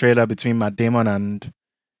from the trailer between Matt Damon and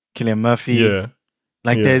Cillian Murphy. Yeah.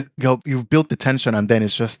 Like Yeah. you've built the tension, and then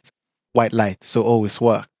it's just white light. So always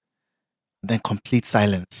work. And then complete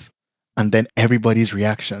silence. And then everybody's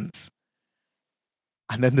reactions.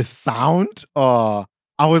 And then the sound. Oh,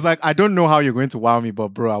 I was like, I don't know how you're going to wow me, but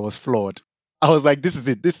bro, I was floored. I was like, this is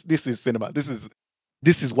it. This is cinema. This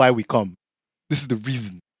is why we come. This is the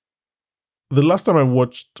reason. The last time I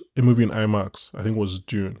watched a movie in IMAX, I think was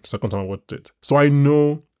June. Second time I watched it. So I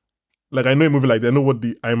know a movie like that. I know what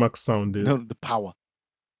the IMAX sound is. No, the power.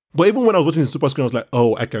 But even when I was watching the super screen, I was like,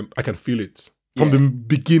 oh, I can feel it. From the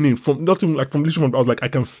beginning, from literally, I was like, I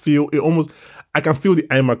can feel it almost, I can feel the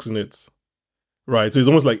IMAX in it. Right? So it's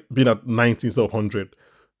almost like being at 90 instead of 100.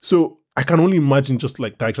 So I can only imagine just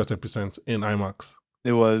like the extra 10% in IMAX.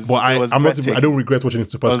 It was. But I don't regret watching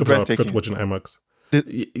it super It was screen. I prefer breathtaking. watching IMAX.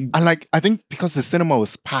 And like, I think because the cinema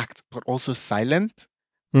was packed, but also silent,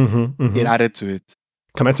 Mm-hmm. it added to it.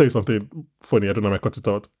 Can I tell you something funny? I don't know if I cut it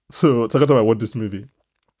out. So second time I watched this movie,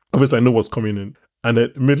 obviously I know what's coming in. And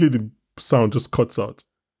then immediately the sound just cuts out.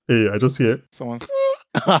 Hey, I just hear Someone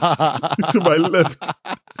to my left.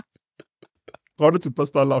 I wanted to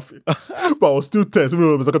burst out laughing, but I was still tense. Even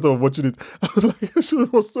though the second time I'm watching it, I was like,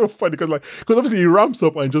 it was so funny because obviously he ramps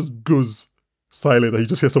up and it just goes silent, and you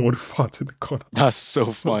just hear someone fart in the corner. That's so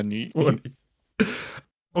funny.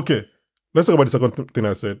 Okay, let's talk about the second thing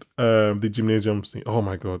I said. The gymnasium scene. Oh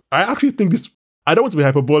my god, I actually think this. I don't want to be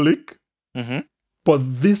hyperbolic, but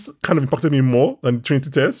this kind of impacted me more than the Trinity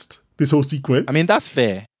test. This whole sequence. I mean, that's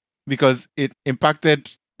fair because it impacted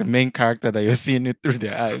the main character that you're seeing it through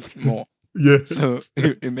their eyes more. Yeah. So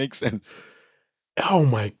it makes sense. Oh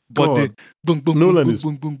my But god. the boom, boom, Nolan boom, is-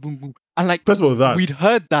 boom, boom, boom, boom. And like, First of all, that we'd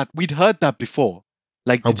heard that before.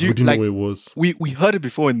 Like, I did you wouldn't like? know what it was. We heard it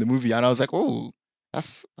before in the movie, and I was like, oh, I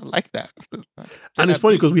like that. And it's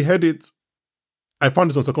funny because we heard it. I found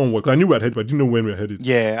this on second watch. I knew we had heard it, but I didn't know when we heard it.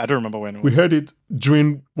 Yeah, I don't remember when it was. We heard it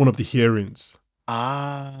during one of the hearings.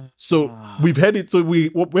 So we've heard it. So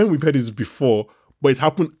when we've heard it before, but it's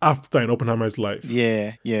happened after in Oppenheimer's life.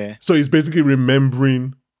 Yeah. So he's basically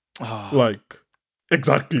remembering, Oh, like,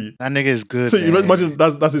 exactly. that nigga is good. So you man. imagine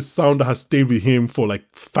that's a sound that has stayed with him for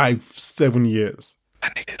like 5-7 years.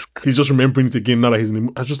 That nigga is good. He's just remembering it again now that he's in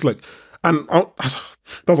the. I was just like, and that's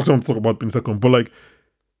what I want to talk about in a second. But like,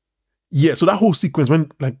 yeah. So that whole sequence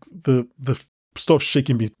when like the stuff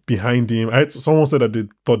shaking behind him. Someone said that they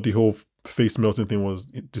thought the whole face melting thing was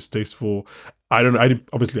distasteful. I don't know. I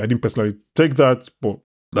didn't personally take that, but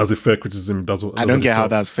that's a fair criticism. I don't get how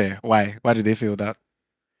that's fair. Why? Why did they feel that?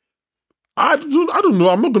 I don't know.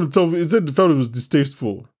 I'm not going to tell. It said they felt it was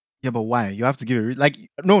distasteful. Yeah, but why? You have to give a like.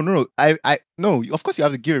 No. No. Of course, you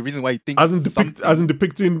have to give a reason why you think. As in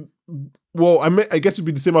depicting. Well, I guess it'd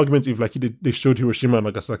be the same argument if like they showed Hiroshima and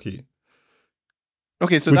Nagasaki,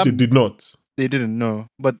 Okay, so which that they did not. they didn't know,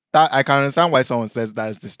 but that I can understand why someone says that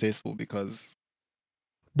is distasteful because.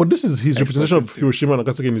 But this is his representation of Explicit. Hiroshima and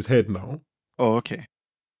Nagasaki in his head now. Oh, okay.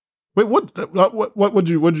 Wait, what do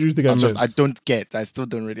you think I meant? I don't get. I still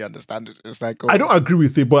don't really understand it. It's like I don't agree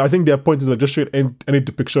with it, but I think their point is that just showing any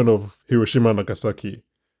depiction of Hiroshima and Nagasaki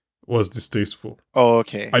was distasteful. Oh,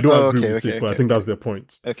 okay. I don't agree with it, but I think that's their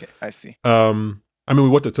point. Okay, I see. I mean, we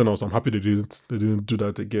watched Eternal, so I'm happy they didn't do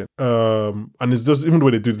that again. And it's just even the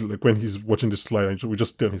way they did it, like when he's watching the slide and we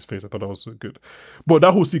just stay on his face. I thought that was so good. But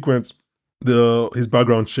that whole sequence, his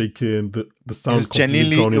background shaking, the sound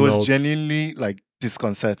It was genuinely like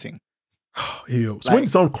disconcerting. Eyo. So when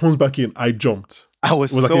the sound comes back in, I jumped. I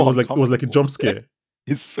was It was so like it was like a jump uncomfortable. scare.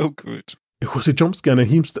 It's so good. It was a jump scare, and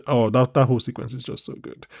him. That whole sequence is just so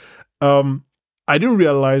good. I didn't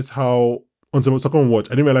realize how until my second watch.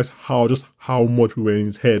 I didn't realize how much we were in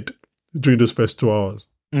his head during those first 2 hours.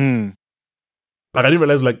 Mm. Like I didn't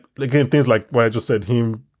realize like again things like what I just said,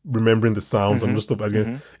 him remembering the sounds and just stuff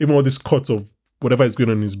again. Even all these cuts of whatever is going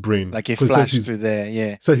on in his brain. Like a 'Cause flash he's through there,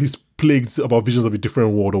 yeah. said he's plagued about visions of a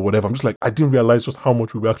different world or whatever. I'm just like I didn't realize just how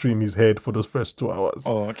much we were actually in his head for those first 2 hours.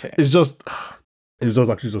 Oh, okay. It's just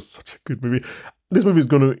actually just such a good movie. This movie is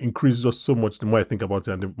going to increase just so much the more I think about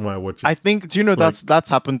it and the more I watch it. I think, do you know, Like- that's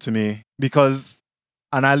happened to me because,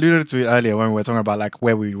 and I alluded to it earlier when we were talking about like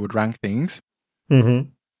where we would rank things, Mm-hmm.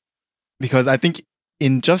 because I think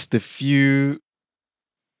in just the few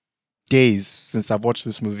days since I've watched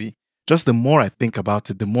this movie, just the more I think about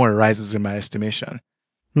it, the more it rises in my estimation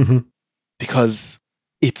Mm-hmm. because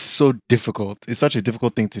it's so difficult. It's such a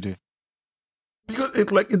difficult thing to do. because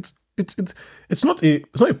it's not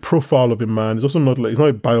a profile of a man. It's also not like, it's not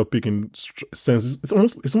a biopic in sense. It's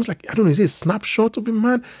almost like, I don't know, is it a snapshot of a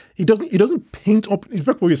man? He doesn't paint up. In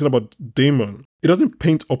fact, what you said about Damon, it doesn't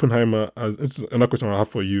paint Oppenheimer as, it's another question I have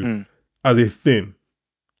for you, as a thing.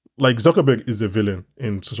 Like Zuckerberg is a villain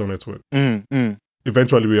in Social Network.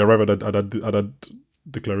 Eventually, we arrive at that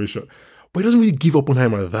declaration. But it doesn't really give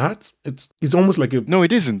Oppenheimer that. It's almost like a... No,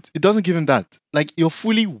 it isn't. It doesn't give him that. Like, you're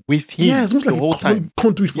fully with him it's almost the like whole time.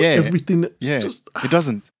 Can't do it for everything. Yeah, Just, it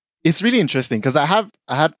doesn't. It's really interesting because I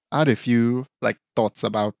had a few like thoughts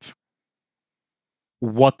about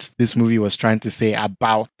what this movie was trying to say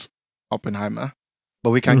about Oppenheimer,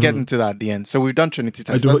 but we can get into that at the end. So we've done Trinity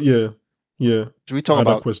Test. Yeah. Should we talk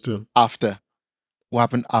about question after what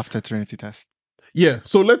happened after Trinity Test? Yeah.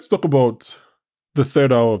 So let's talk about the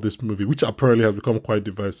third hour of this movie, which apparently has become quite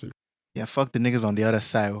divisive. Yeah, fuck the niggas on the other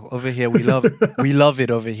side. Over here, we love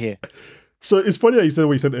it over here. So it's funny that you said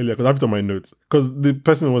what you said earlier, because I have it on my notes. Because the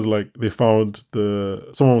person was like,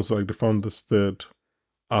 someone was like, they found this third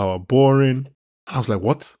hour boring. I was like,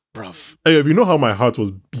 what? Bruv. Hey, if you know how my heart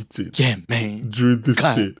was beating. Yeah, man. During this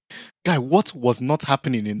bit. Guy, what was not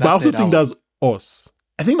happening in that? But I also think that's us.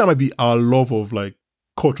 I think that might be our love of like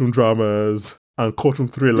courtroom dramas and courtroom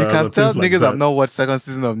thrillers. You can tell like niggas have not watched second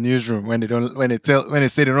season of Newsroom when they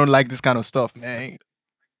say they don't like this kind of stuff, man.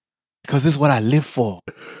 Because this is what I live for.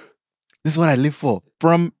 This is what I live for.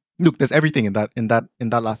 Look, there's everything in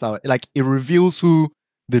that last hour. Like, it reveals who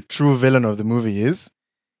the true villain of the movie is.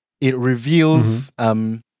 It reveals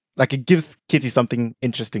like, it gives Kitty something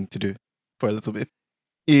interesting to do for a little bit.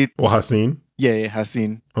 Haseen? Yeah,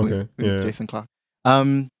 Haseen. Okay. With Jason Clarke.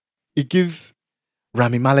 It gives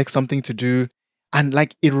Rami Malek something to do. And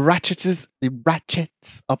like, it ratchets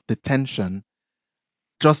up the tension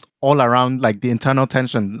just all around, like the internal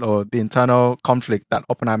tension or the internal conflict that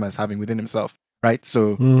Oppenheimer is having within himself, right?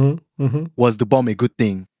 So was the bomb a good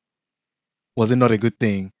thing? Was it not a good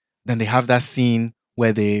thing? Then they have that scene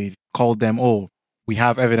where they called them, oh, we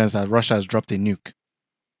have evidence that Russia has dropped a nuke.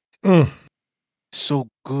 So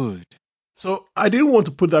good. So I didn't want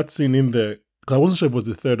to put that scene in there because I wasn't sure if it was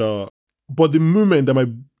the third hour. But the moment that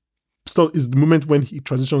is the moment when he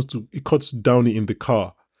transitions it cuts Downey in the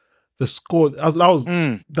car. The score, that's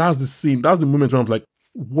the scene. That's the moment when I'm like,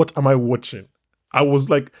 what am I watching? I was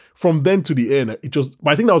like, from then to the end,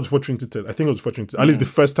 but I think that was before Trinity Test. At least the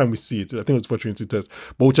first time we see it. I think it was before Trinity Test.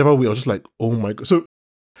 But whichever way, I was just like, oh my God. So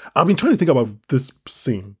I've been trying to think about this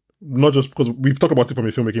scene, not just because we've talked about it from a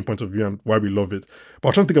filmmaking point of view and why we love it, but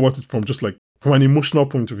I'm trying to think about it from an emotional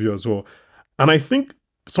point of view as well. And I think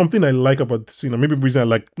something I like about the scene, and maybe the reason I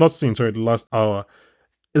like, the last hour,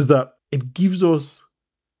 is that it gives us,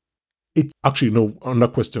 on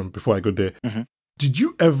that question before I go there, did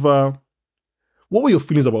you ever, what were your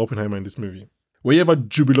feelings about Oppenheimer in this movie? Were you ever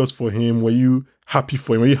jubilous for him? Were you happy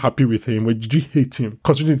for him? Were you happy with him? Did you hate him,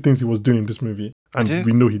 considering the things he was doing in this movie? And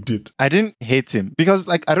we know he did. I didn't hate him because,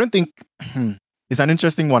 like, I don't think it's an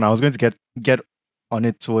interesting one. I was going to get on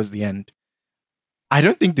it towards the end. I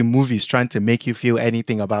don't think the movie is trying to make you feel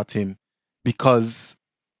anything about him because,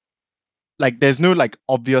 like, there's no like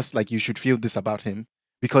obvious like you should feel this about him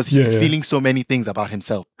because he's feeling so many things about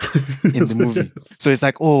himself in the movie. So it's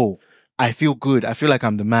like, oh, I feel good. I feel like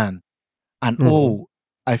I'm the man. And oh,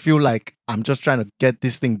 I feel like I'm just trying to get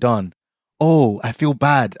this thing done. Oh, I feel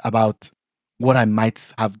bad about what I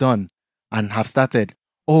might have done and have started.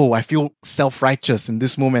 Oh, I feel self-righteous in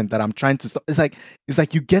this moment that I'm trying to... It's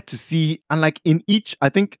like you get to see, and like in each, I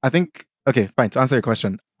think, okay, fine, to answer your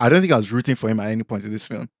question, I don't think I was rooting for him at any point in this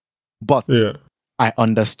film, but I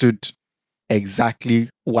understood exactly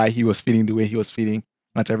why he was feeling the way he was feeling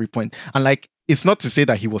at every point. And like, it's not to say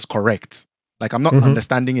that he was correct. Like, I'm not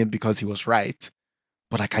understanding it because he was right,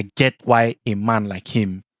 but like, I get why a man like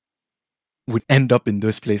him would end up in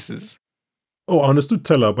those places. Oh, I understood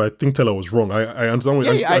Teller, but I think Teller was wrong. I understand what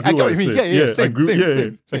I agree what you're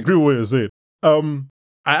saying. Same. I agree with what you're saying.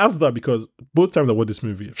 I asked that because both times I watched this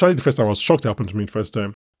movie, actually the first time I was shocked it happened to me the first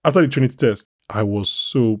time. After the Trinity Test, I was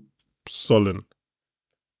so sullen.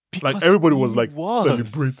 Because like everybody was like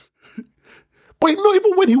celebrate. But no,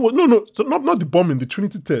 even when he was so not the bombing, the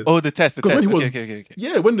Trinity Test. Oh, the test. Okay.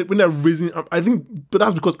 Yeah, when they're raising, I think, but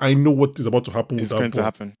that's because I know what is about to happen. It's going to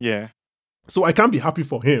happen. Yeah. So I can't be happy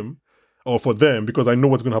for him or for them because I know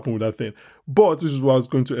what's going to happen with that thing. But this is what I was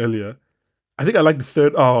going to earlier. I think I like the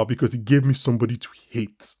third hour because it gave me somebody to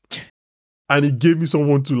hate, and it gave me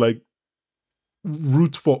someone to like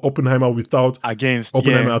root for Oppenheimer without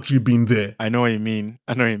Oppenheimer actually being there. I know what you mean.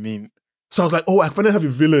 So I was like, oh, I finally have a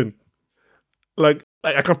villain. Like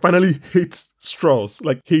I can finally hate Strauss,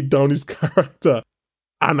 like hate Downey's character,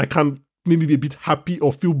 and I can maybe be a bit happy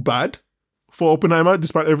or feel bad for Oppenheimer,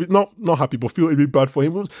 despite not happy, but feel a bit bad for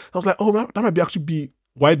him. I was like, oh, that might actually be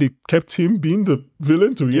why they kept him being the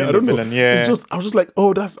villain to me. I don't know. Yeah. I was just like,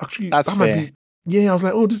 oh, that's fair. Might be. Yeah, I was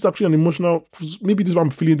like, oh, this is actually an emotional. Maybe this is why I'm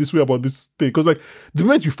feeling this way about this thing. Because like the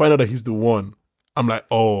moment you find out that he's the one, I'm like,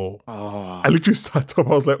 oh. I literally sat up. I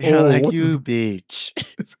was like, You're oh, like, what you is bitch.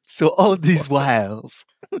 So all these whiles,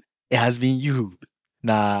 it has been you.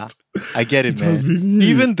 Nah, I get it, It man. has been you.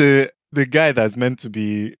 Even the guy that's meant to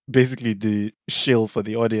be basically the shill for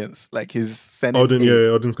the audience, like his Senate aide,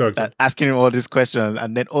 audience character. that asking him all these questions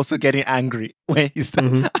and then also getting angry when he's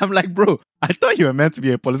Mhm. I'm like, bro, I thought you were meant to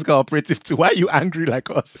be a political operative too. Why are you angry like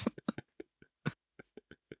us?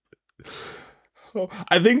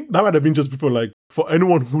 I think that might have been just before, like, for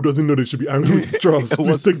anyone who doesn't know they should be angry with Strauss, It please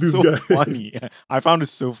was take this so guy. funny. I found it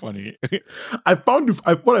so funny. What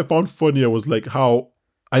I found funnier was like how,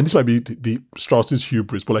 and this might be the Strauss's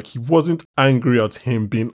hubris, but like he wasn't angry at him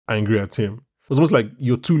being angry at him. It was almost like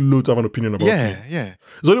you're too low to have an opinion about me. Yeah.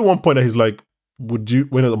 There's only one point that he's like, when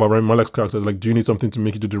it's about Rami Malek's character, like, do you need something to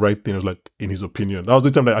make you do the right thing? I was like, in his opinion. That was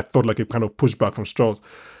the time that I felt like a kind of pushback from Strauss.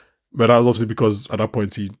 But that was obviously because at that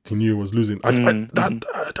point he knew he was losing. I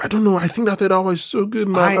don't know. I think that third hour is so good,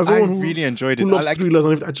 man. I really enjoyed it. Who loves thrillers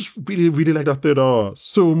and everything, I just really, really like that third hour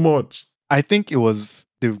so much. I think it was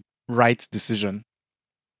the right decision.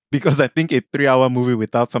 Because I think a 3-hour movie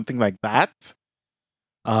without something like that,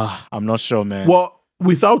 I'm not sure, man. Well,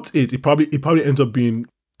 without it probably ends up being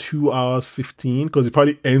 2 hours 15 because it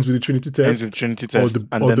probably ends with the Trinity test. Ends with the Trinity test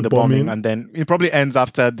or then the bombing. And then it probably ends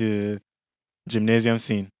after the gymnasium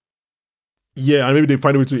scene. Yeah, and maybe they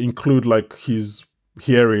find a way to include like his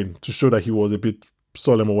hearing to show that he was a bit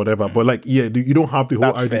solemn or whatever. But like, yeah, you don't have the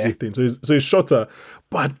whole That's IDJ fair. thing. So it's shorter.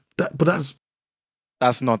 But that's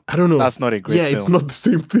not. I don't know. That's not a great film. It's not the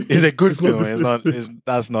same thing. It's a good film. the same thing.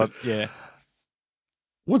 That's not. Yeah.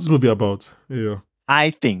 What's this movie about? Yeah. I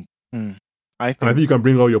think And I think you can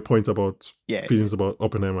bring all your points about feelings about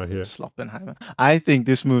Oppenheimer here. Oppenheimer. I think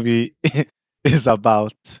this movie is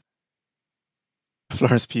about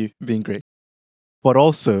Florence Pugh being great. But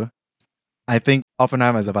also, I think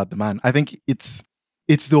Oppenheimer is about the man. I think it's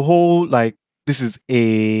the whole, like, this is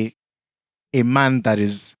a man that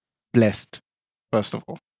is blessed, first of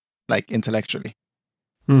all, like intellectually.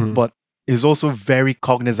 Mhm. But is also very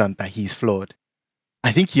cognizant that he's flawed.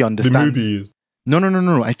 I think he The understands. movie is.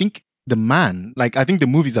 No. I think the man, like, I think the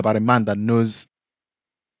movie is about a man that knows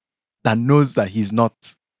that he's not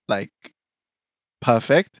like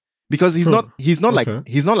perfect because he's not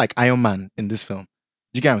like Iron Man in this film.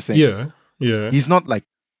 Do you get what I'm saying? Yeah. He's not like,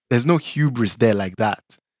 there's no hubris there like that.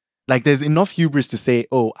 Like, there's enough hubris to say,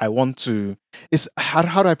 oh, I want to. It's how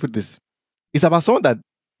do I put this? It's about someone that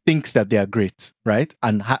thinks that they are great, right?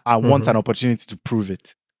 And wants an opportunity to prove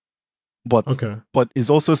it. But is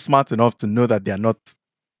also smart enough to know that they are not,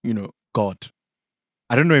 God.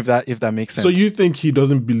 I don't know if that makes sense. So you think he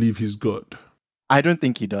doesn't believe he's God? I don't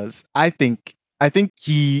think he does. I think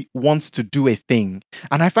he wants to do a thing.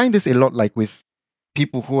 And I find this a lot like with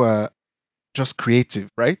people who are just creative,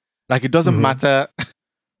 right? Like, it doesn't matter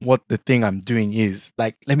what the thing I'm doing is.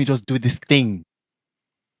 Like, let me just do this thing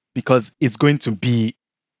because it's going to be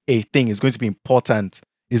a thing. It's going to be important.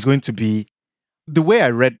 It's going to be the way I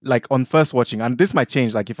read, like, on first watching, and this might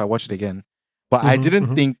change, like, if I watch it again, but I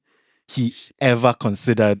didn't think he ever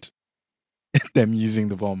considered them using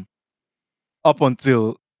the bomb up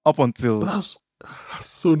until That's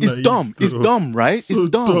so it's naive, dumb. though. It's dumb, right? So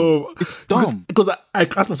It's dumb. It's dumb. Because I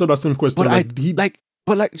asked myself that same question.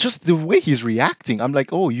 But just the way he's reacting, I'm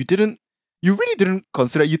like, oh, you really didn't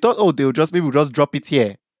consider. You thought, oh, they'll just drop it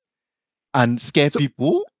here and scare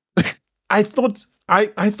people. I thought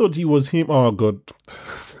he was him. Oh God,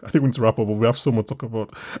 I think we need to wrap up, but we have so much to talk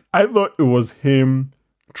about. I thought it was him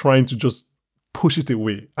trying to just push it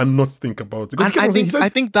away and not think about it. And I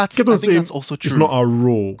think that's also true. It's not our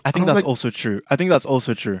role. I think that's also true. I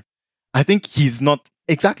think he's not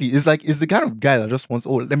exactly. It's like, it's the kind of guy that just wants,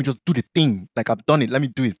 oh, let me just do the thing. Like, I've done it. Let me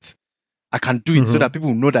do it. I can do it so that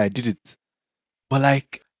people know that I did it. But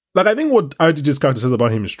like I think what RDJ's character says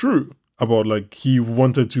about him is true. About like he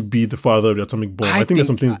wanted to be the father of the atomic bomb. I think there's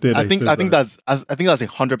some things there. I think that's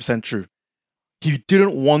 100% true. He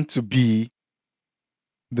didn't want to be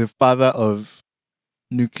the father of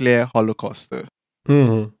nuclear holocaust, though.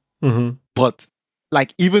 But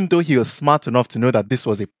like, even though he was smart enough to know that this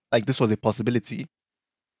was a possibility,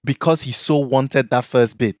 because he so wanted that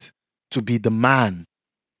first bit to be the man,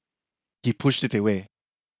 he pushed it away.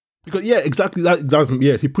 Because exactly.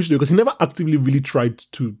 Yes, he pushed it because he never actively really tried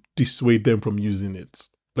to dissuade them from using it.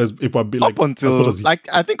 if I be like, up as much until as he,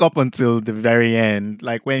 I think up until the very end,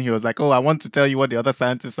 like when he was like, "Oh, I want to tell you what the other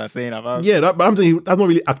scientists are saying about." yeah, but I'm saying that's not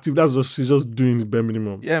really active. That's just he's just doing the bare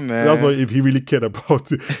minimum. Yeah, That's not man. if he really cared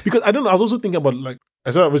about it. Because I don't know. I was also thinking about like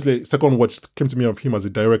I said obviously second watch came to me of him as a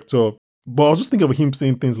director, but I was just thinking of him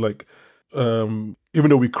saying things like, even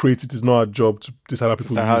though we create it, it's not our job to decide how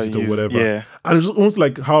people Just how use it or you whatever. Yeah, And it's almost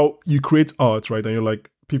like how you create art, right? And you're like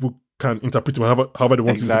people can interpret it however they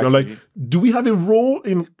want to interpret it. I'm exactly. like, do we have a role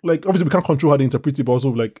in like obviously we can't control how they interpret it, but also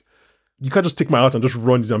like you can't just take my art and just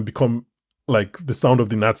run it and become like the sound of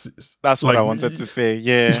the Nazis. That's what Like I wanted to say.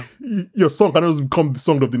 Yeah, your song cannot just become the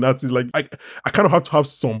song of the Nazis. Like I kind of have to have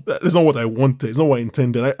some. It's not what I wanted. It's not what I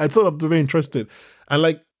intended. I thought I'd be very interested. And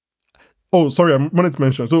like, oh, sorry, I wanted to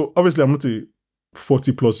mention. So obviously I'm not a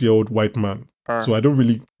 40-plus-year-old white man. So I don't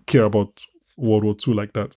really care about World War II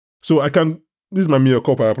like that. So I can, this is my mea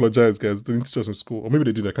culpa, I apologize guys. They didn't teach us in school. Or maybe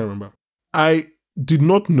they did, I can't remember. I did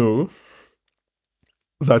not know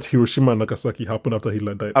that Hiroshima and Nagasaki happened after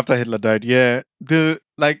Hitler died. after Hitler died, yeah,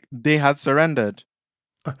 they had surrendered.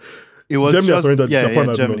 It was Germany had just surrendered, Japan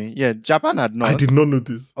had Germany. not. Yeah, Japan had not. I did not know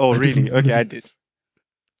this. Oh, I did really? not know Okay, I this. did.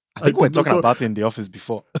 I think we were did not. talking about it in the office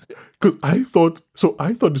before. Because I thought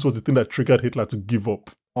this was the thing that triggered Hitler to give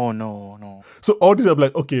up. Oh no. So all these I'm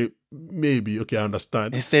like, okay, maybe, okay, I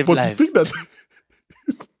understand. It saved but lives.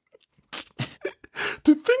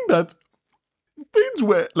 to think that things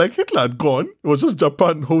were like Hitler had gone, it was just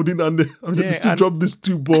Japan holding and they still dropped these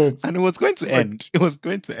two bombs. And it was going to end. It was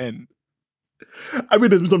going to end. I mean,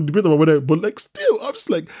 there's been some debate about whether, but like still, I'm just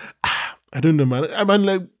like, I don't know, man. I mean,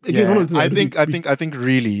 like again, one of the things I think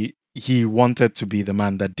really he wanted to be the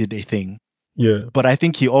man that did a thing. Yeah. But I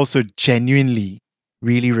think he also genuinely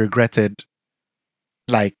really regretted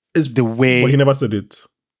like the way. But he never said it.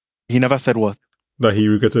 He never said what? That he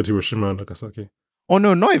regretted Hiroshima and Nagasaki. Oh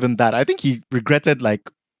no, not even that. I think he regretted like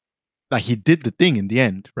he did the thing in the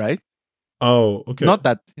end, right? Oh, okay. Not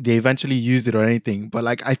that they eventually used it or anything, but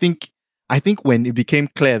like I think when it became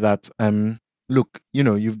clear that look,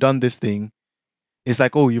 you've done this thing, it's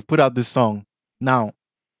like, oh, you've put out this song. Now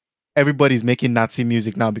everybody's making Nazi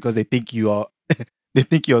music now because they think they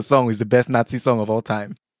think your song is the best Nazi song of all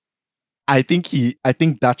time. I think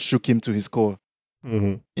that shook him to his core.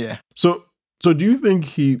 Mm-hmm. Yeah. So do you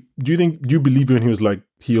believe when he was like,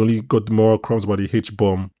 he only got the moral crumbs about the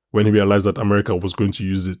H-bomb when he realized that America was going to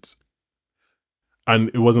use it? And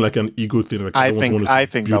it wasn't like an ego thing. Like, I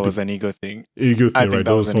think that was an ego thing. Ego thing, I think right?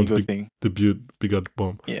 that was an ego thing. The bigger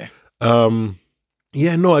bomb. Yeah.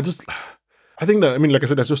 Yeah, no, I think that, I mean, like I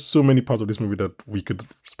said, there's just so many parts of this movie that we could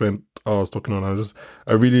spend hours talking on.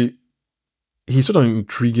 He's sort of an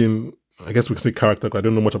intriguing, I guess we could say character, because I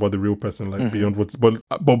don't know much about the real person, like beyond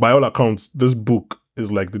but by all accounts, this book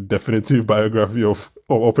is like the definitive biography of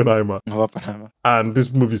Oppenheimer. And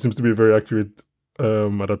this movie seems to be a very accurate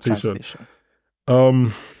adaptation.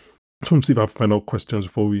 I just want to see if I have final questions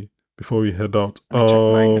before we head out.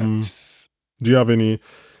 Do you have any?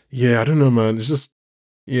 Yeah, I don't know, man. It's just,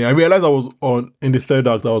 yeah, I realized I was in the third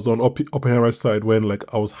act, I was on Oppenheimer's side when like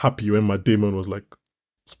I was happy when my Damon was like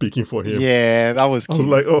speaking for him. Yeah, that was cute.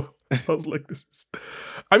 I was like, this is,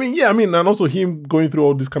 and also him going through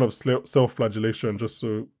all this kind of self-flagellation just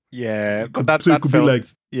so. Yeah, but that felt, be like,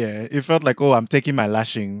 yeah, it felt like, oh, I'm taking my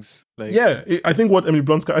lashings. Like, yeah, I think what Emily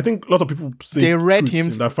Blunt's, I think lots of people say they read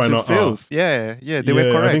him in that final to filth. Yeah, they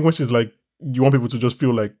were correct. I think when she's like, you want people to just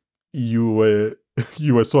feel like you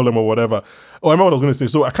were solemn or whatever. Oh, I remember what I was going to say.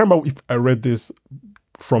 So I can't remember if I read this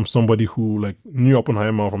from somebody who like knew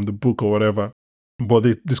Oppenheimer from the book or whatever, but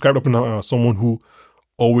they described Oppenheimer as someone who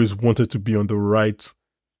always wanted to be on the right,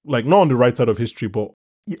 like not on the right side of history, but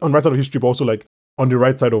on the right side of history, but also like on the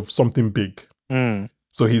right side of something big.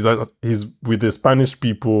 So he's with the Spanish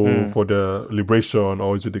people for the liberation,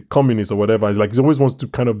 or he's with the communists or whatever. It's like he always wants to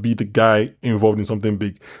kind of be the guy involved in something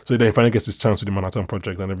big. So then he finally gets his chance with the Manhattan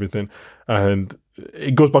Project and everything. And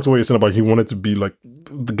it goes back to what you're saying about he wanted to be like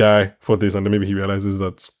the guy for this, and then maybe he realizes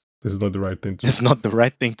that this is not the right thing. It's not the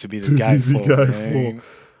right thing to be the guy for.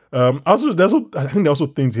 Also, I think there are also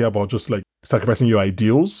things here about just like sacrificing your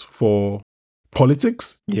ideals for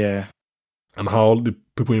politics. Yeah. And how the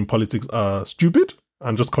people in politics are stupid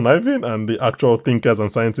and just conniving, and the actual thinkers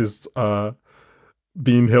and scientists are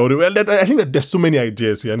being held. Well, I think that there's so many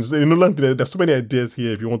ideas here. And in Nolan, there's so many ideas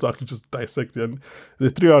here if you want to actually just dissect it. And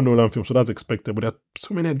the 3-hour Nolan film, so that's expected. But there are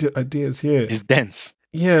so many ideas here. It's dense.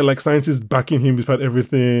 Yeah, like scientists backing him despite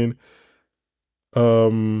everything.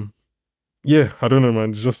 Yeah, I don't know,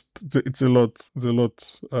 man. It's a lot. It's a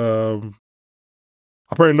lot.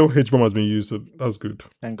 Apparently no H-bomb has been used, so that's good.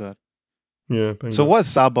 Thank God. Yeah, thank God. So what's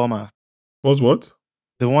Sa Bomber? What's what?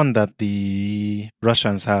 The one that the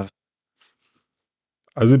Russians have.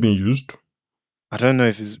 Has it been used? I don't know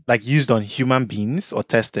if it's like used on human beings or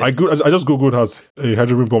tested. I just googled, has a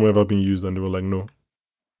hydrogen bomb ever been used, and they were like, no.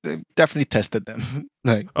 They definitely tested them.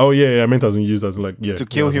 Like, oh yeah, I meant as in used as in like, yeah, to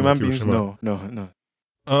kill as in, human like, beings. Hiroshima.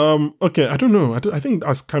 No. Okay, I don't know. I think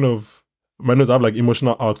that's kind of my notes. I have like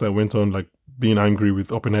emotional arcs that went on, like being angry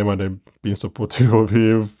with Oppenheimer and then being supportive of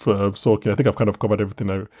him. Sorkin. I think I've kind of covered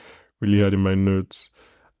everything I really had in my notes.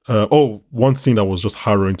 One scene that was just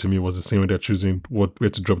harrowing to me was the scene when they're choosing where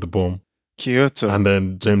to drop the bomb. Kyoto. And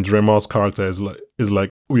then James Remor's character is like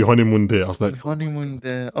we honeymoon there. I was like, honeymoon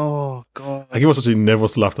there. Oh god. I gave us such a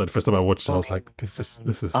nervous laughter the first time I watched it. I was like, this is.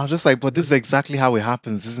 I was just like, but this is exactly how it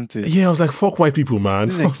happens, isn't it? Yeah, I was like, fuck white people, man.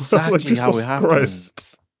 This is exactly like, how it happens.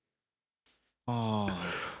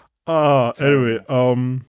 Christ. Anyway,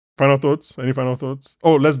 final thoughts? Any final thoughts?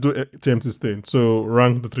 Oh, let's do TMT's thing. So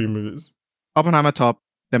rank the 3 movies. Oppenheimer top,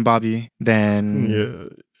 then Barbie, then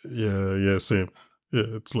Yeah, same. Yeah,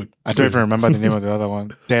 it's like I don't even remember the name of the other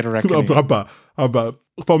one. Dead Reckoning. How about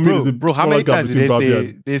for me, there's a bro, how small many gap times between did Barbie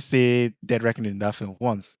and- they say Dead Reckoning in that film?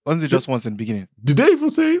 Once. Wasn't it just once in the beginning? Did they even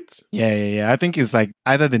say it? Yeah. I think it's like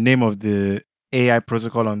either the name of the AI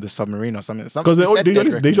protocol on the submarine or something. Because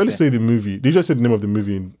they usually say the movie. They usually say the name of the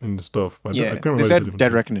movie in the stuff. But I can't remember they said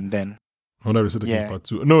Dead Reckoning then. Oh, no, they said it in part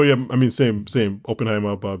 2. No, yeah, I mean same.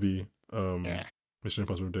 Oppenheimer, Barbie, Mission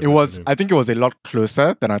Impossible. Dead Reckoning. I think it was a lot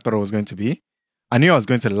closer than I thought it was going to be. I knew I was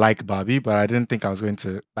going to like Barbie, but I didn't think I was going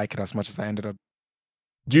to like it as much as I ended up.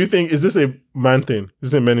 Do you think, is this a man thing?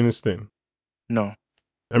 Is this a meninist thing? No.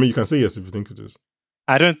 I mean, you can say yes if you think it is.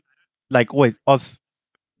 I don't like, wait, us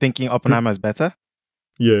thinking Oppenheimer is better?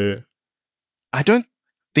 Yeah. I don't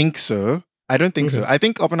think so. So. I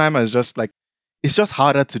think Oppenheimer is just like, it's just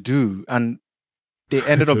harder to do. And they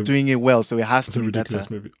ended up doing it well, so it has to be better.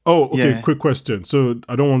 Movie. Oh, okay, quick question. So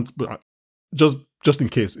I don't want, but just in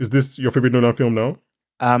case, is this your favorite Nolan film now?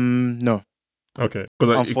 No. Okay,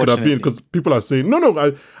 because it could have been, because people are saying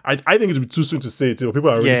no. I think it would be too soon to say it. Or people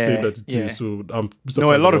are already saying that it is. So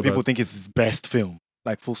no, a lot of people think it's his best film.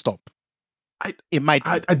 Like full stop. It might.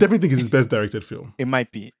 I definitely think it's his best directed film. It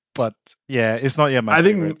might be, but yeah, it's not yet my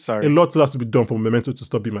favorite. Sorry, a lot has to be done for Memento to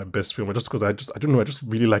stop being my best film. Just because I don't know. I just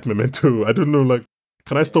really like Memento. I don't know. Like,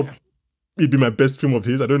 can I stop it be my best film of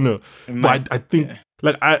his? I don't know. But I think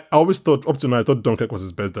like I always thought up to now I thought Dunkirk was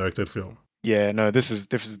his best directed film. Yeah, no, this is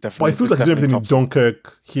definitely. But it feels like he's doing everything in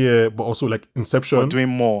Dunkirk here, but also like Inception. But doing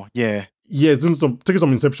more, yeah. Yeah, taking some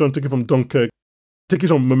Inception, taking from Dunkirk, taking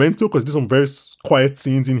some Memento, because there's some very quiet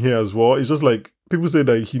scenes in here as well. It's just like people say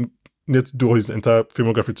that he needs to do his entire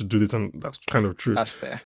filmography to do this, and that's kind of true. That's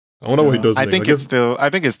fair. I wonder what he does. I think it's still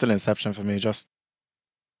Inception for me, just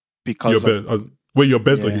because your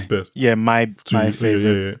best or his best? Yeah, my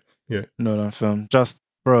favorite. Yeah. Nolan film. Just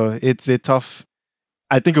bro, it's a tough.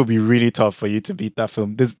 I think it'll be really tough for you to beat that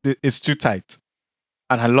film. It's too tight.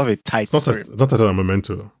 And I love it tight. It's not tighter than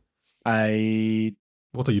Memento.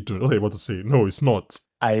 What are you doing? What are you about to say? No, it's not.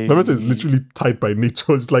 Memento is literally tight by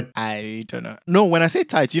nature. It's like... I don't know. No, when I say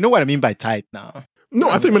tight, you know what I mean by tight now. No,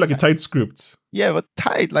 I think you mean like a tight script. Yeah, but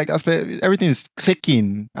tight. Like, everything is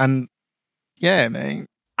clicking. And yeah, man.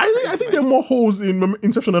 I think there are more holes in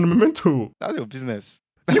Inception than Memento. That's your business.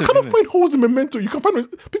 You cannot find holes in Memento. You can find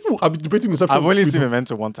people are debating Inception. I've only seen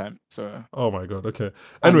Memento one time, so. Oh my god. Okay.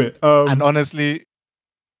 Anyway, and honestly,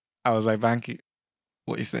 I was like, Banky,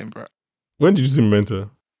 what are you saying, bro? When did you see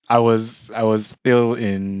Memento? I was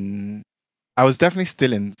definitely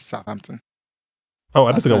still in Southampton. Oh,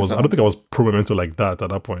 I don't think I was pro Memento like that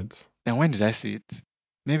at that point. Then when did I see it?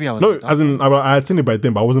 Maybe I was. No, as in I had seen it by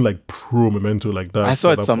then, but I wasn't like pro Memento like that. I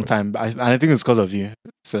saw it sometime, and I think it's because of you.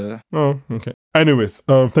 So. Oh, okay. Anyways,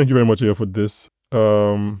 thank you very much, Eyo, for this.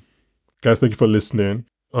 Guys, thank you for listening.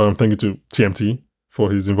 Thank you to TMT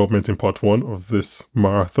for his involvement in part 1 of this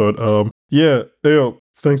marathon. Eyo,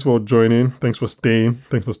 thanks for joining. Thanks for staying.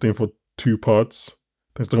 Thanks for staying for 2 parts.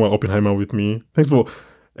 Thanks for talking about Oppenheimer with me. Thanks for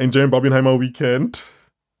enjoying Barbenheimer weekend.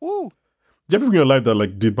 Woo. Do you have people in your life that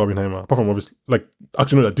like did Barbenheimer? Apart from obviously, like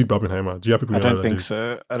actually know that did Barbenheimer. Do you have people in your life I don't think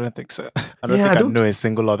so. I don't think I know a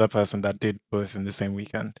single other person that did both in the same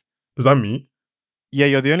weekend. Is that me? Yeah,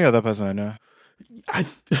 you're the only other person I know. I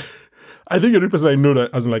think you're the person I know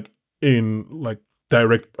that as in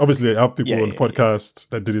direct. Obviously, I have people on the podcast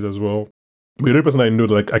that did it as well. But you're the person I know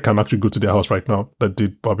that like I can actually go to their house right now that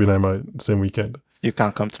did Barbenheimer the same weekend. You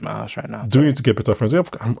can't come to my house right now. Do we need to get better friends? Yeah,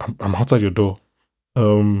 I'm outside your door.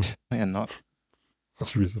 You're not.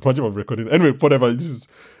 That's reason. Imagine I'm recording. Anyway, whatever. This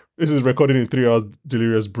is recording in 3 hours.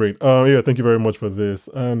 Delirious brain. Yeah, thank you very much for this.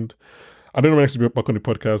 And I don't know when next to be back on the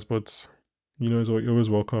podcast, but You know, you're always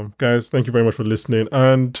welcome. Guys, thank you very much for listening.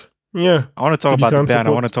 And yeah. I want to talk if you about the can't bear and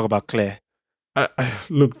I support- want to talk about Claire.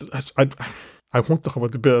 Look, I want to talk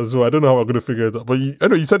about the bear as well. I don't know how we're going to figure it out. But I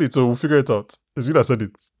know you said it, so we'll figure it out. It's you that said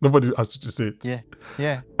it. Nobody asked you to say it.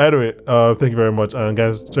 Yeah. Anyway, thank you very much. And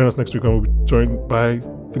guys, join us next week when we'll be joined by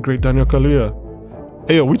the great Daniel Kaluuya.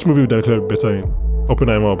 Hey, which movie would Daniel Kaluuya be better in?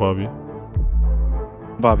 Oppenheimer or Barbie?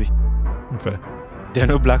 Barbie. Fair. There are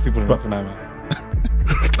no black people in Oppenheimer.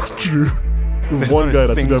 True. There's There's one not guy a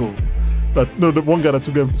that took single. them. The one guy that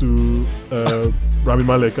took them to Rami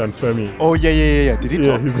Malek and Femi. Oh yeah. Did he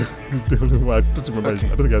Yeah, talk? he's the only one. I don't remember. Okay.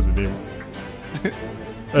 I don't think he has a name.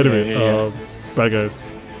 Anyway, Yeah. bye guys.